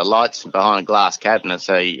up under lights behind a glass cabinet,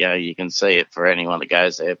 so you can see it for anyone that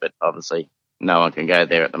goes there. But obviously, no one can go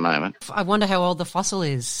there at the moment. I wonder how old the fossil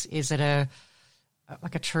is. Is it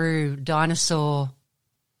like a true dinosaur?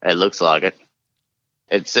 It looks like it.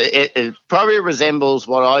 It probably resembles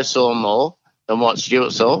what I saw more than what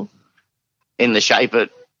Stuart saw in the shape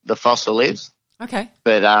the fossil is. Okay.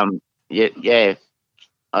 But yeah.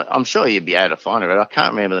 I'm sure you'd be able to find it. I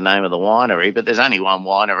can't remember the name of the winery, but there's only one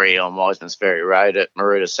winery on Wiseman's Ferry Road at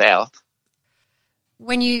Maruta South.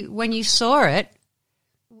 When you saw it,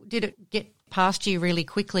 did it get past you really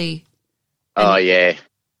quickly? Oh, yeah.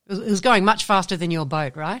 It was going much faster than your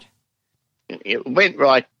boat, right? It went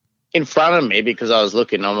right in front of me because I was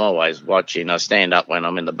looking. I'm always watching. I stand up when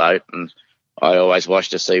I'm in the boat, and I always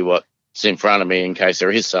watch to see what's in front of me in case there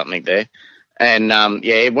is something there. And,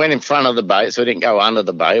 it went in front of the boat, so it didn't go under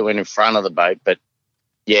the boat. It went in front of the boat, but,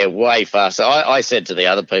 yeah, way faster. I said to the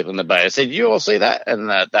other people in the boat, I said, you all see that? And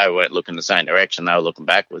they weren't looking the same direction. They were looking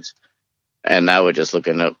backwards. And they were just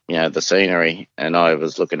looking at, the scenery, and I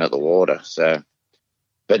was looking at the water. So,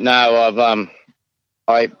 but no,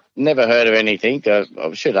 I never heard of anything.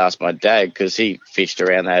 I should ask my dad because he fished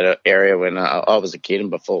around that area when I was a kid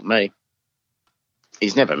and before me.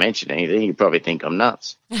 He's never mentioned anything. You probably think I'm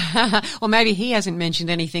nuts. Or maybe he hasn't mentioned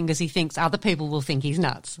anything because he thinks other people will think he's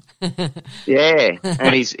nuts. Yeah,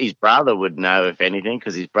 and his brother would know, if anything,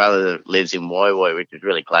 because his brother lives in Yowie, which is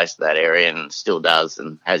really close to that area and still does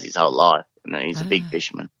and has his whole life. And he's a big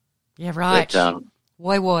fisherman. Yeah, right. But,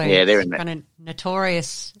 Yowie, yeah, they're in kind of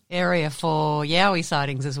notorious area for Yowie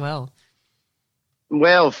sightings as well.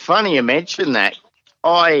 Well, funny you mention that.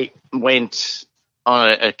 I went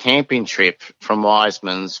on a camping trip from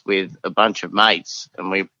Wiseman's with a bunch of mates,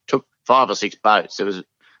 and we took 5 or 6 boats. There was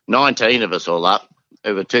 19 of us all up.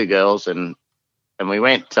 There were 2 girls, and we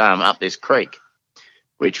went up this creek,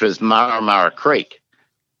 which was Murra Creek,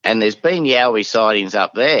 and there's been Yowie sightings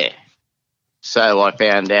up there. So I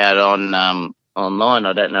found out on online.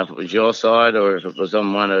 I don't know if it was your side or if it was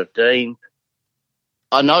on one of Dean's.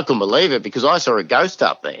 I couldn't believe it because I saw a ghost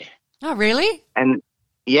up there. Oh, really? And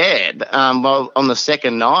yeah, well, on the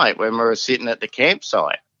second night when we were sitting at the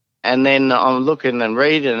campsite, and then I'm looking and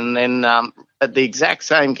reading, and then at the exact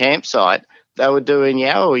same campsite, they were doing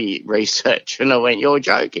Yowie research, and I went, "You're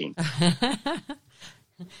joking."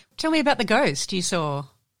 Tell me about the ghost you saw.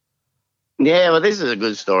 Yeah, well, this is a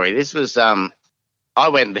good story. This was I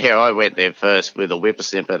went there first with a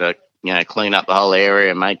whippersnipper to clean up the whole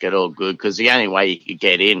area and make it all good because the only way you could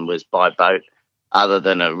get in was by boat, other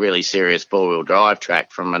than a really serious 4-wheel drive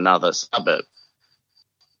track from another suburb.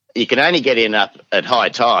 You can only get in up at high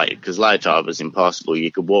tide because low tide was impossible.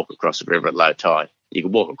 You could walk across the river at low tide. You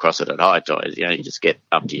could walk across it at high tide. You just get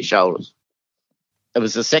up to your shoulders. It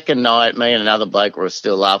was the second night. Me and another bloke were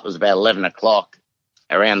still up. It was about 11 o'clock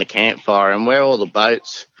around the campfire, and where all the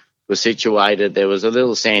boats were situated, there was a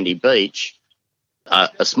little sandy beach,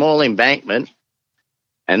 a small embankment,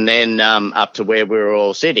 and then up to where we were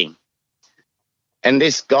all sitting. And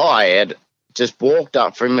this guy had just walked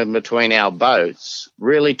up from in between our boats,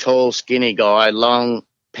 really tall, skinny guy, long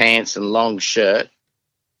pants and long shirt,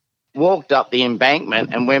 walked up the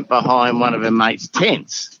embankment and went behind one of her mate's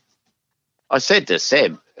tents. I said to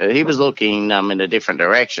Seb, he was looking in a different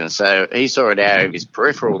direction, so he saw it out of his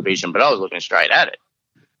peripheral vision, but I was looking straight at it.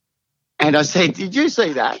 And I said, "Did you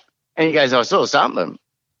see that?" And he goes, "I saw something."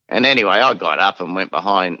 And anyway, I got up and went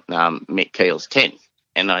behind Mick Keel's tent,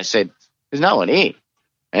 and I said, "There's no one here."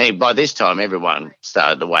 And by this time, everyone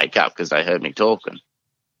started to wake up because they heard me talking.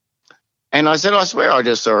 And I said, "I swear I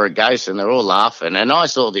just saw a ghost," and they're all laughing. And I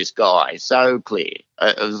saw this guy so clear.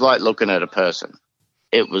 It was like looking at a person.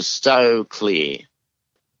 It was so clear.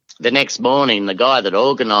 The next morning, the guy that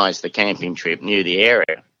organised the camping trip knew the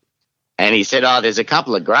area. And he said, "Oh, there's a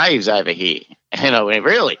couple of graves over here." And I went,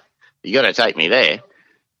 "Really? You got to take me there."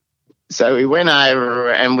 So we went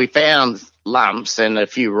over and we found lumps and a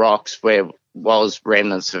few rocks where was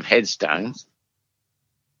remnants of headstones.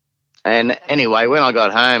 And anyway, when I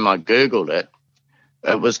got home, I Googled it.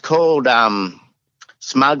 It was called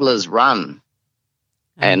Smuggler's Run.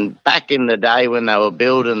 And back in the day when they were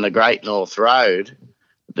building the Great North Road,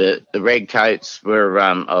 the redcoats were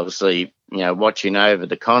obviously, watching over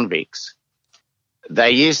the convicts.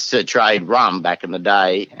 They used to trade rum back in the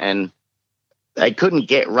day, and they couldn't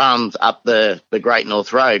get rum up the Great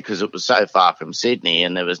North Road because it was so far from Sydney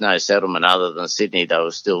and there was no settlement other than Sydney. They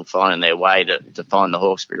were still finding their way to find the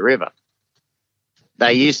Hawkesbury River.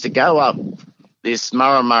 They used to go up this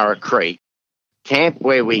Murra Creek, camp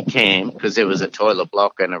where we camped because there was a toilet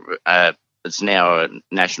block and it's now a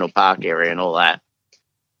national park area and all that.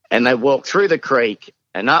 And they walked through the creek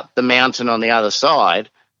and up the mountain on the other side,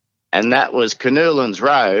 and that was Canoolans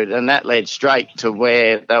Road, and that led straight to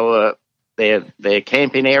where they were their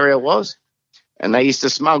camping area was. And they used to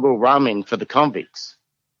smuggle rum in for the convicts.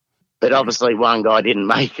 But obviously one guy didn't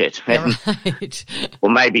make it. Right. Or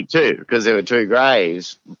maybe two, because there were two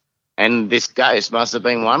graves. And this ghost must have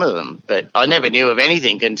been one of them. But I never knew of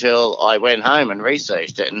anything until I went home and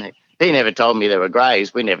researched it. And he never told me there were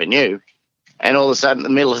graves. We never knew. And all of a sudden,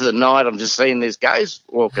 in the middle of the night, I'm just seeing this ghost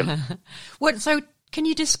walking. So can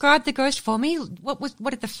you describe the ghost for me? What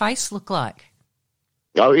did the face look like?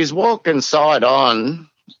 Oh, he's walking side on.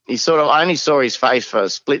 He sort of I only saw his face for a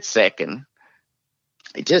split second.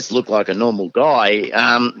 He just looked like a normal guy.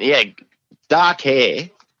 Dark hair,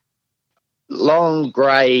 long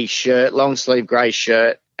grey shirt, long sleeve grey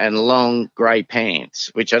shirt, and long grey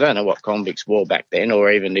pants, which I don't know what convicts wore back then,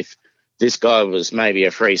 or even if this guy was maybe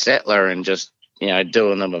a free settler and just,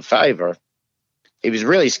 doing them a favour. He was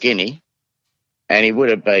really skinny, and he would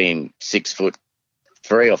have been 6'3"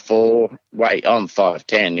 or 4". Wait, I'm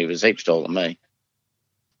 5'10". He was heaps taller than me.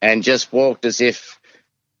 And just walked as if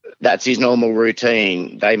that's his normal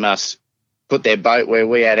routine. They must put their boat where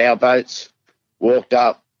we had our boats, walked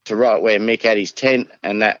up to right where Mick had his tent,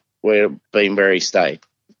 and that would have been where he stayed.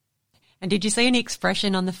 And did you see any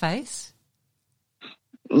expression on the face?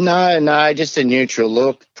 No, just a neutral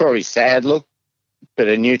look, probably sad look, but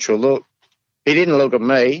a neutral look. He didn't look at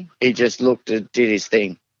me. He just did his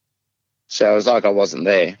thing. So it was like I wasn't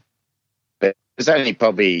there. But it was only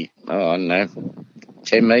probably, I don't know,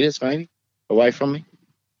 10 metres maybe away from me.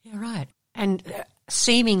 Yeah, right. And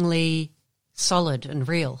seemingly solid and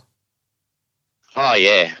real. Oh,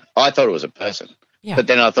 yeah. I thought it was a person. Yeah. But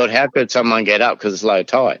then I thought, how could someone get up because it's low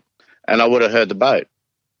tide? And I would have heard the boat.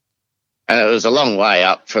 And it was a long way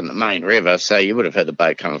up from the main river, so you would have heard the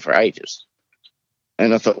boat coming for ages.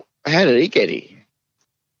 And I thought, how did he get here?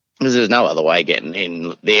 Because there's no other way getting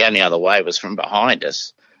in. The only other way was from behind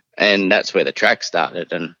us, and that's where the track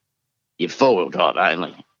started. And you're four-wheel drive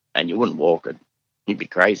only, and you wouldn't walk it. You'd be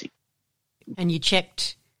crazy. And you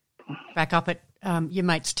checked back up at your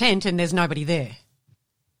mate's tent, and there's nobody there.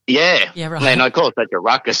 Yeah. Yeah, right. And I caused such a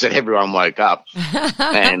ruckus that everyone woke up.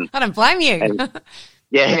 And I don't blame you.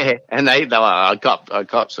 Yeah, and I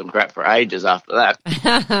copped some crap for ages after that.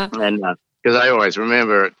 And because I always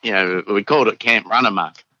remember, we called it Camp Run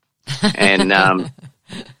Amok. And,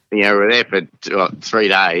 we were there for 3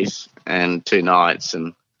 days and 2 nights,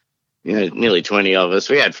 and, nearly 20 of us.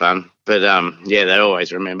 We had fun. But, they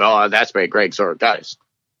always remember, that's where Greg saw a ghost.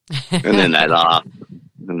 And then they laughed.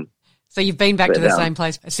 So you've been back to the same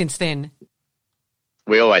place since then?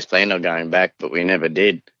 We always planned on going back, but we never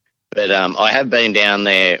did. But I have been down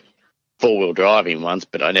there four-wheel driving once,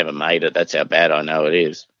 but I never made it. That's how bad I know it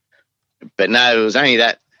is. But no, it was only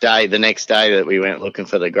that day, the next day, that we went looking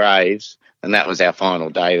for the graves, and that was our final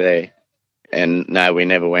day there. And no, we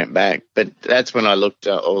never went back. But that's when I looked,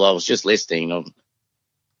 I was just listening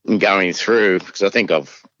and going through, because I think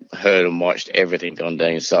I've heard and watched everything on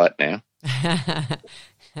Dean's site now.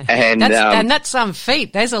 And that's some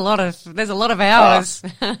feat. There's a lot of hours.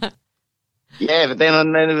 Yeah, but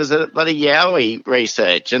then there was a bloody Yowie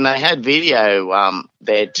research, and they had video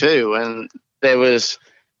there too, and there was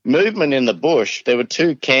movement in the bush. There were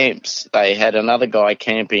 2 camps. They had another guy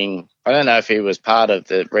camping. I don't know if he was part of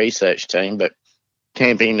the research team, but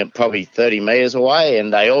camping probably 30 metres away,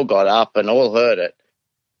 and they all got up and all heard it.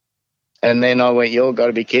 And then I went, "You've got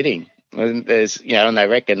to be kidding." And there's, and they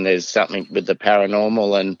reckon there's something with the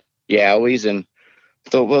paranormal and Yowies, and I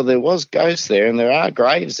thought, well, there was ghosts there, and there are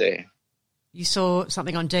graves there. You saw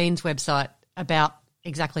something on Dean's website about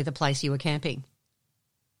exactly the place you were camping.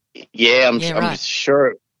 Yeah, I'm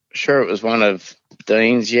sure it was one of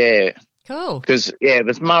Dean's. Yeah, cool. Because it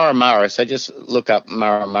was Murra, so just look up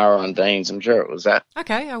Murra on Dean's. I'm sure it was that.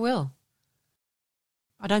 Okay, I will.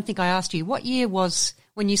 I don't think I asked you what year was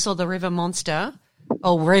when you saw the river monster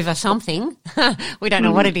or river something. We don't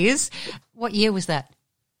know what it is. What year was that?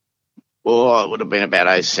 Well, it would have been about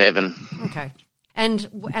 2007. Okay. And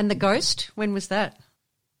the ghost, when was that?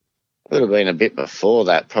 It would have been a bit before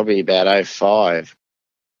that, probably about 2005.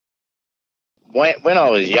 When I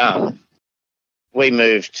was young, we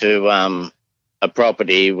moved to a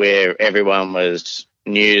property where everyone was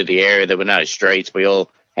new to the area. There were no streets. We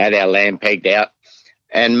all had our land pegged out.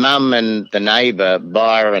 And Mum and the neighbour,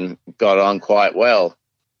 Byron, got on quite well.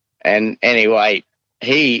 And anyway,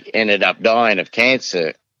 he ended up dying of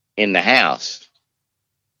cancer in the house.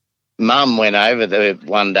 Mum went over there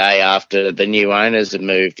one day after the new owners had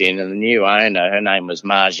moved in, and the new owner, her name was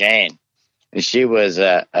Marjan, and she was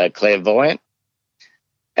a clairvoyant.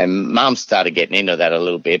 And Mum started getting into that a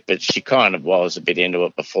little bit, but she kind of was a bit into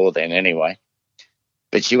it before then anyway.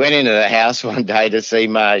 But she went into the house one day to see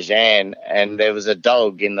Marjan, and there was a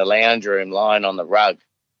dog in the lounge room lying on the rug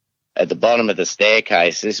at the bottom of the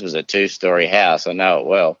staircase. This was a 2-story house. I know it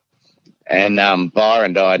well. And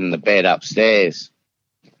Byron died in the bed upstairs.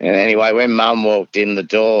 And anyway, when Mum walked in the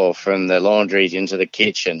door from the laundry into the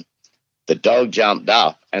kitchen, the dog jumped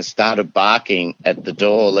up and started barking at the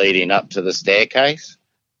door leading up to the staircase.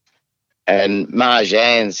 And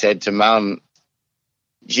Marjan said to Mum,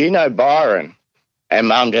 "Do you know Byron?" And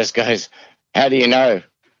Mum just goes, "How do you know?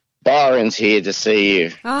 Byron's here to see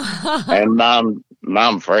you." And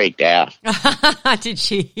Mum freaked out. Did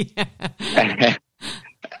she?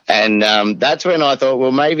 And that's when I thought,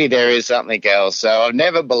 well, maybe there is something else. So I've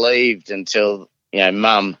never believed until,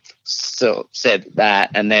 Mum said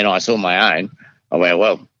that, and then I saw my own. I went,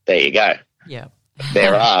 well, there you go. Yeah.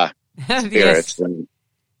 There are spirits. Yes.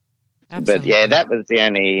 But, yeah, that was the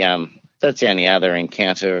only that's the only other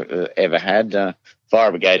encounter I ever had.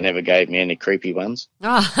 Fire Brigade never gave me any creepy ones.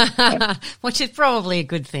 Oh, which is probably a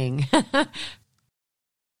good thing.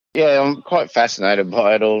 Yeah, I'm quite fascinated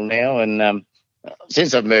by it all now, and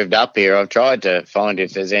since I've moved up here, I've tried to find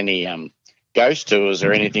if there's any ghost tours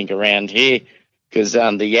or anything around here, because the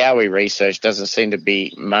Yowie research doesn't seem to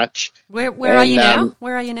be much. Where are you now?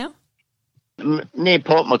 Where are you now? Near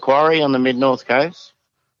Port Macquarie on the mid-north coast.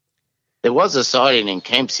 There was a sighting in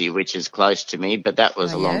Kempsey, which is close to me, but that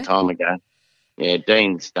was a long time ago. Yeah,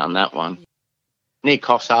 Dean's done that one. Near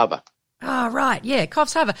Coffs Harbour. Oh, right, yeah,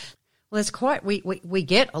 Coffs Harbour. Well, we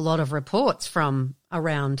get a lot of reports from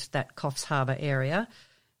around that Coffs Harbour area,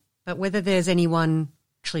 but whether there's anyone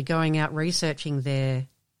actually going out researching there,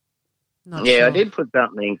 not sure. I did put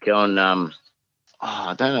something on,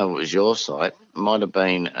 I don't know if it was your site, it might have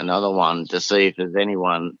been another one, to see if there's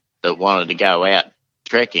anyone that wanted to go out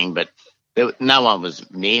trekking, but no one was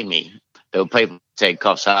near me. There were people who said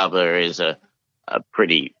Coffs Harbour is a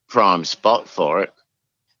pretty prime spot for it.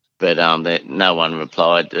 But no one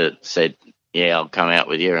replied that said, yeah, I'll come out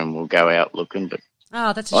with you and we'll go out looking. But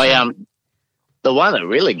that's a shame. The one that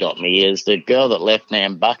really got me is the girl that left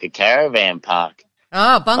Nambucca Caravan Park.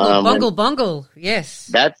 Oh, Bungle, yes.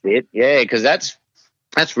 That's it, yeah, because that's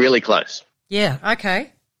really close. Yeah,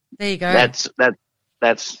 okay. There you go.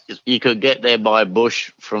 That's you could get there by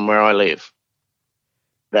bush from where I live.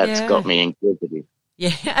 That's got me inquisitive.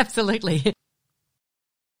 Yeah, absolutely.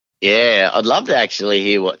 Yeah, I'd love to actually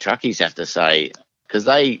hear what truckies have to say, because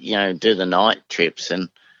they, do the night trips and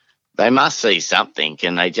they must see something,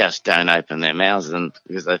 and they just don't open their mouths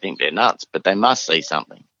because they think they're nuts, but they must see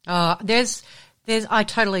something. Oh, I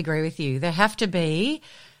totally agree with you. There have to be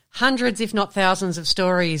hundreds, if not thousands, of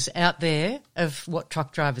stories out there of what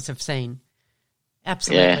truck drivers have seen.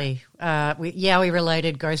 Absolutely. Yeah. Yowie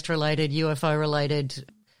related, ghost related, UFO related.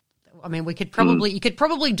 I mean, you could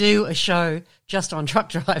probably do a show just on truck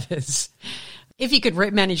drivers if you could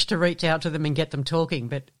manage to reach out to them and get them talking.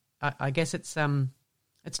 But I guess it's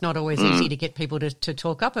not always easy to get people to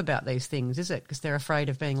talk up about these things, is it? Because they're afraid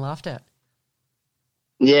of being laughed at.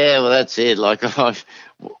 Yeah, well, that's it. Like,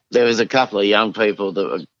 there was a couple of young people that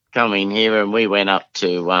were coming here, and we went up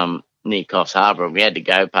to near Coffs Harbour, and we had to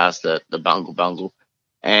go past the bungle,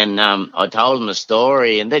 and I told them the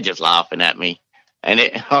story, and they're just laughing at me. And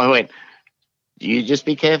I went, you just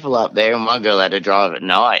be careful up there. And my girl had to drive at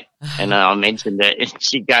night. And I mentioned it. And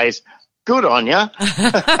she goes, good on you.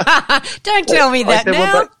 Don't tell me that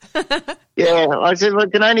now. I said, well,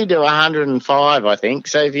 it can only do 105, I think.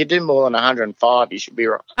 So if you do more than 105, you should be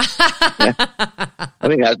right. I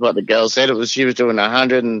think that's what the girl said. She was doing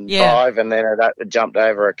 105 and then it jumped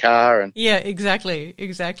over a car. And yeah, exactly.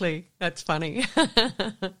 That's funny.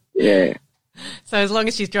 Yeah. So as long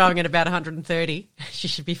as she's driving at about 130, she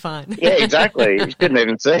should be fine. Yeah, exactly. You couldn't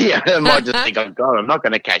even see you. I might just think, oh, God, I'm not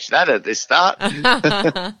going to catch that at this start.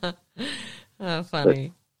 Oh,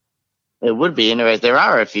 funny. But it would be interesting. There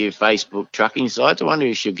are a few Facebook trucking sites. I wonder if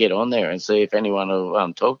you should get on there and see if anyone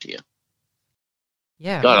will talk to you.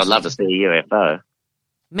 Yeah. God, I'd love to see a UFO.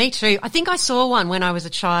 Me too. I think I saw one when I was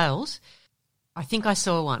a child.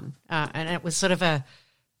 And it was sort of I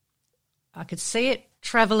could see it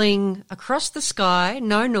travelling across the sky,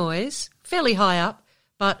 no noise, fairly high up,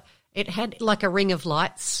 but it had like a ring of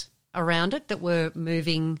lights around it that were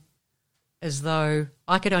moving as though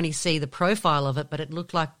I could only see the profile of it, but it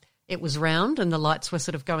looked like it was round and the lights were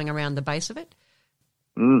sort of going around the base of it.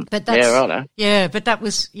 But that's, yeah, right. Yeah, but that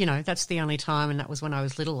was, that's the only time, and that was when I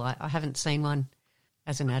was little. I haven't seen one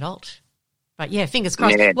as an adult. But, yeah, fingers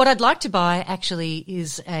crossed. Yeah. What I'd like to buy actually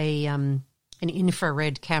is a an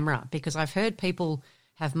infrared camera? Because I've heard people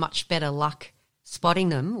have much better luck spotting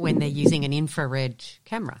them when they're using an infrared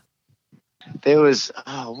camera. There was,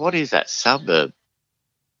 what is that suburb?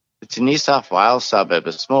 It's a New South Wales suburb,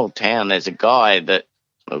 a small town. There's a guy that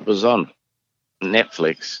was on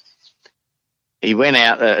Netflix. He went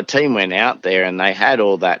out, a team went out there and they had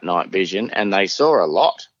all that night vision and they saw a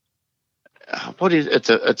lot. It's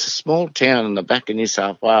a small town in the back of New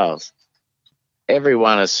South Wales.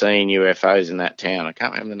 Everyone has seen UFOs in that town. I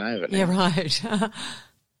can't remember the name of it now. Yeah, right.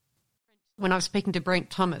 When I was speaking to Brent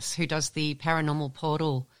Thomas, who does the Paranormal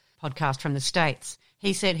Portal podcast from the States,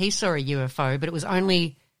 he said he saw a UFO, but it was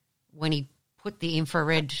only when he put the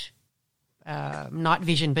infrared night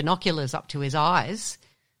vision binoculars up to his eyes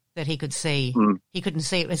that he could see. He couldn't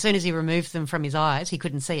see it. As soon as he removed them from his eyes, he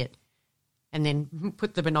couldn't see it. And then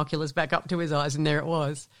put the binoculars back up to his eyes, and there it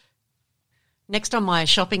was. Next on my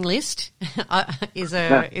shopping list is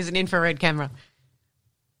an infrared camera.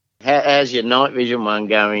 How's your night vision one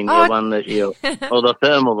going? The one that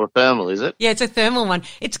the thermal, is it? Yeah, it's a thermal one.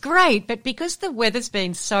 It's great, but because the weather's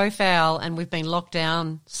been so foul and we've been locked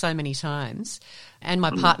down so many times, and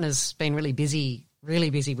my partner's been really busy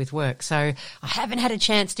with work, so I haven't had a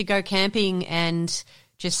chance to go camping and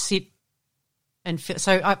just sit and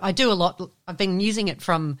so I do a lot. I've been using it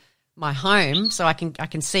from my home, so I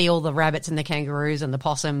can see all the rabbits and the kangaroos and the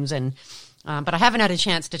possums, and but I haven't had a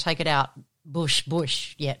chance to take it out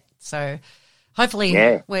bush yet. So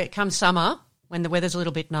hopefully, when it comes summer, when the weather's a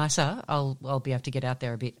little bit nicer, I'll be able to get out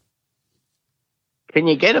there a bit. Can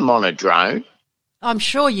you get them on a drone? I'm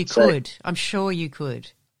sure you could. I'm sure you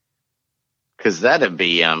could. Because that'd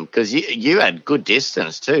be because you had good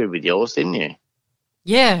distance too with yours, didn't you?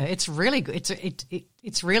 Yeah, it's really good.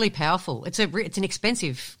 It's really powerful. It's an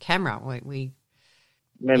expensive camera. We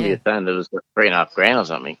remember you saying it was $3,500 or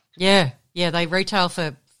something. Yeah, they retail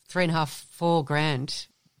for $3,500-4 grand.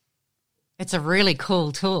 It's a really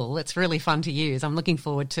cool tool. It's really fun to use. I'm looking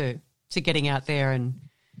forward to getting out there and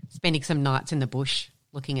spending some nights in the bush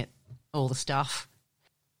looking at all the stuff.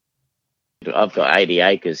 I've got 80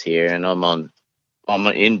 acres here, and I'm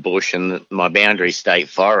in bush and my boundary state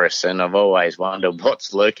forest, and I've always wondered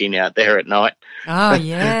what's lurking out there at night. Oh,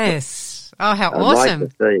 yes. Oh, how awesome.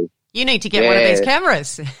 Like to see. You need to get one of these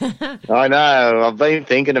cameras. I know. I've been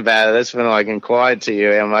thinking about it. That's when I inquired to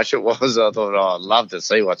you how much it was. I thought, I'd love to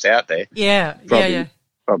see what's out there. Yeah,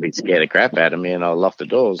 Probably scare the crap out of me, and I'll lock the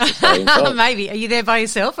doors. Maybe. Are you there by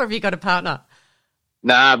yourself, or have you got a partner?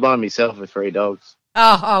 Nah, by myself with 3 dogs.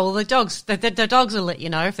 Oh, well, the dogs will let you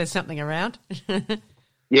know if there's something around.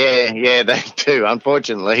 Yeah, they do.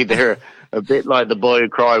 Unfortunately, they're a bit like the boy who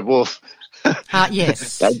cried wolf.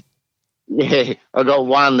 Yes. I got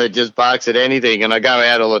one that just barks at anything, and I go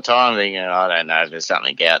out all the time thinking, I don't know if there's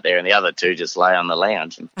something out there, and the other 2 just lay on the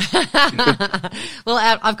lounge. Well,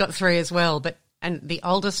 I've got 3 as well, and the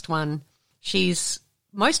oldest one, she's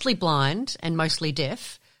mostly blind and mostly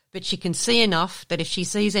deaf, but she can see enough that if she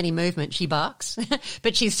sees any movement, she barks.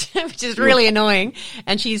 But which is really annoying,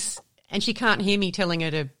 and she can't hear me telling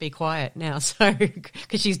her to be quiet now, so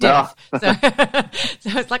because she's deaf. Oh. So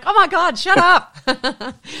it's like, oh my God, shut up!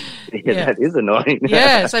 Yeah, that is annoying.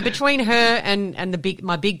 Yeah, so between her and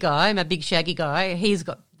my big shaggy guy, he's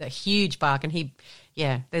got the huge bark, and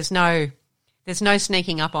there's no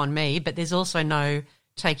sneaking up on me, but there's also no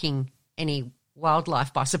taking any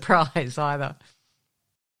wildlife by surprise either.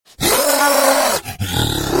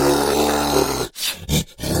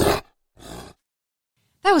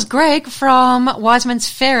 That was Greg from Wiseman's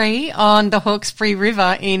Ferry on the Hawkesbury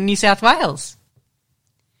River in New South Wales.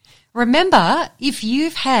 Remember, if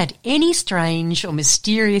you've had any strange or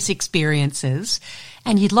mysterious experiences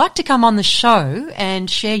and you'd like to come on the show and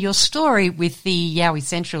share your story with the Yowie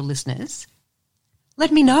Central listeners,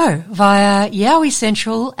 let me know via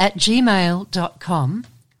yowiecentral@gmail.com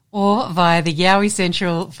or via the Yowie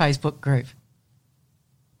Central Facebook group.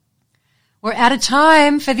 We're out of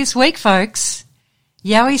time for this week, folks.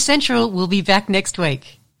 Yowie Central will be back next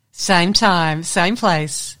week. Same time, same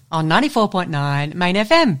place on 94.9 Main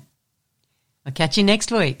FM. I'll catch you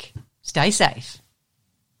next week. Stay safe.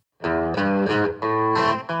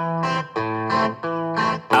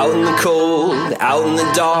 Out in the cold, out in the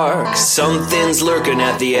dark, something's lurking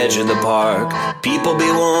at the edge of the park. People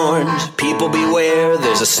be warned, people beware,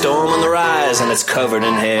 there's a storm on the rise and it's covered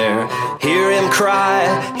in hair. Hear him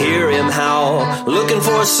cry, hear him howl, looking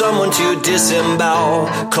for someone to disembowel.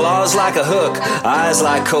 Claws like a hook, eyes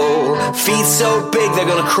like coal, feet so big they're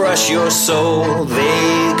gonna crush your soul.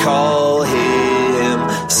 They call him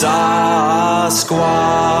Sasquatch.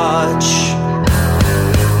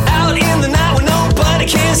 Out in the night when nobody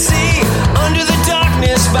can see, under the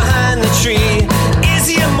darkness behind the tree,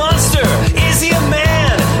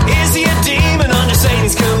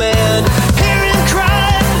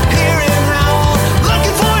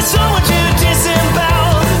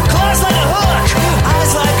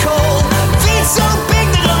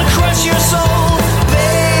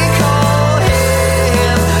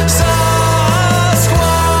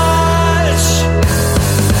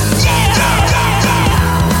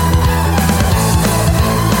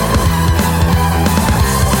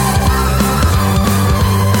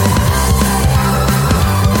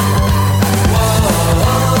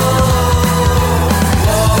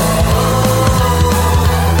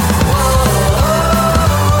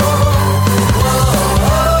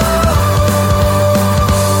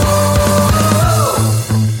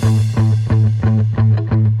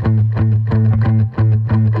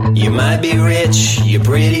 rich. You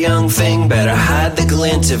pretty young thing, better hide the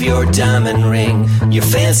glint of your diamond ring. Your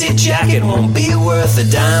fancy jacket won't be worth a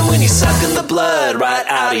dime when you're sucking the blood right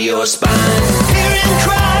out of your spine. Hear him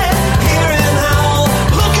cry, hear him howl,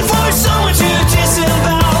 looking for someone to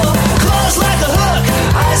disembowel. Claws like a hook,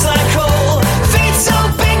 eyes like coal, feet so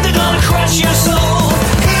big they're gonna crush your soul.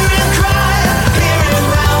 Hear him cry, hear him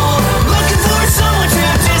howl, looking for someone to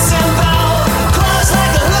disembowel. Claws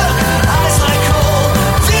like a hook, eyes like coal,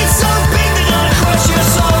 feet so big they're gonna crush your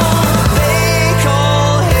soul. They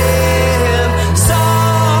call him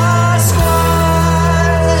Sasquatch.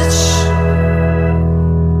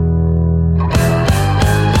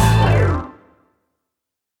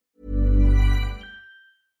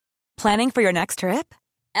 Planning for your next trip?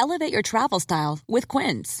 Elevate your travel style with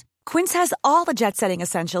Quince. Quince has all the jet-setting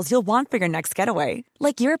essentials you'll want for your next getaway,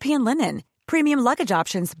 like European linen, premium luggage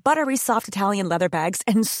options, buttery soft Italian leather bags,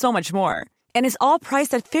 and so much more. And is all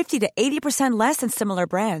priced at 50 to 80% less than similar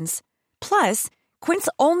brands. Plus, Quince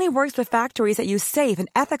only works with factories that use safe and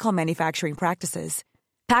ethical manufacturing practices.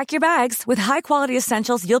 Pack your bags with high-quality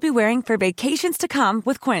essentials you'll be wearing for vacations to come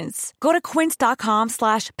with Quince. Go to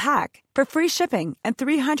quince.com/pack for free shipping and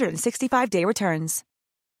 365-day returns.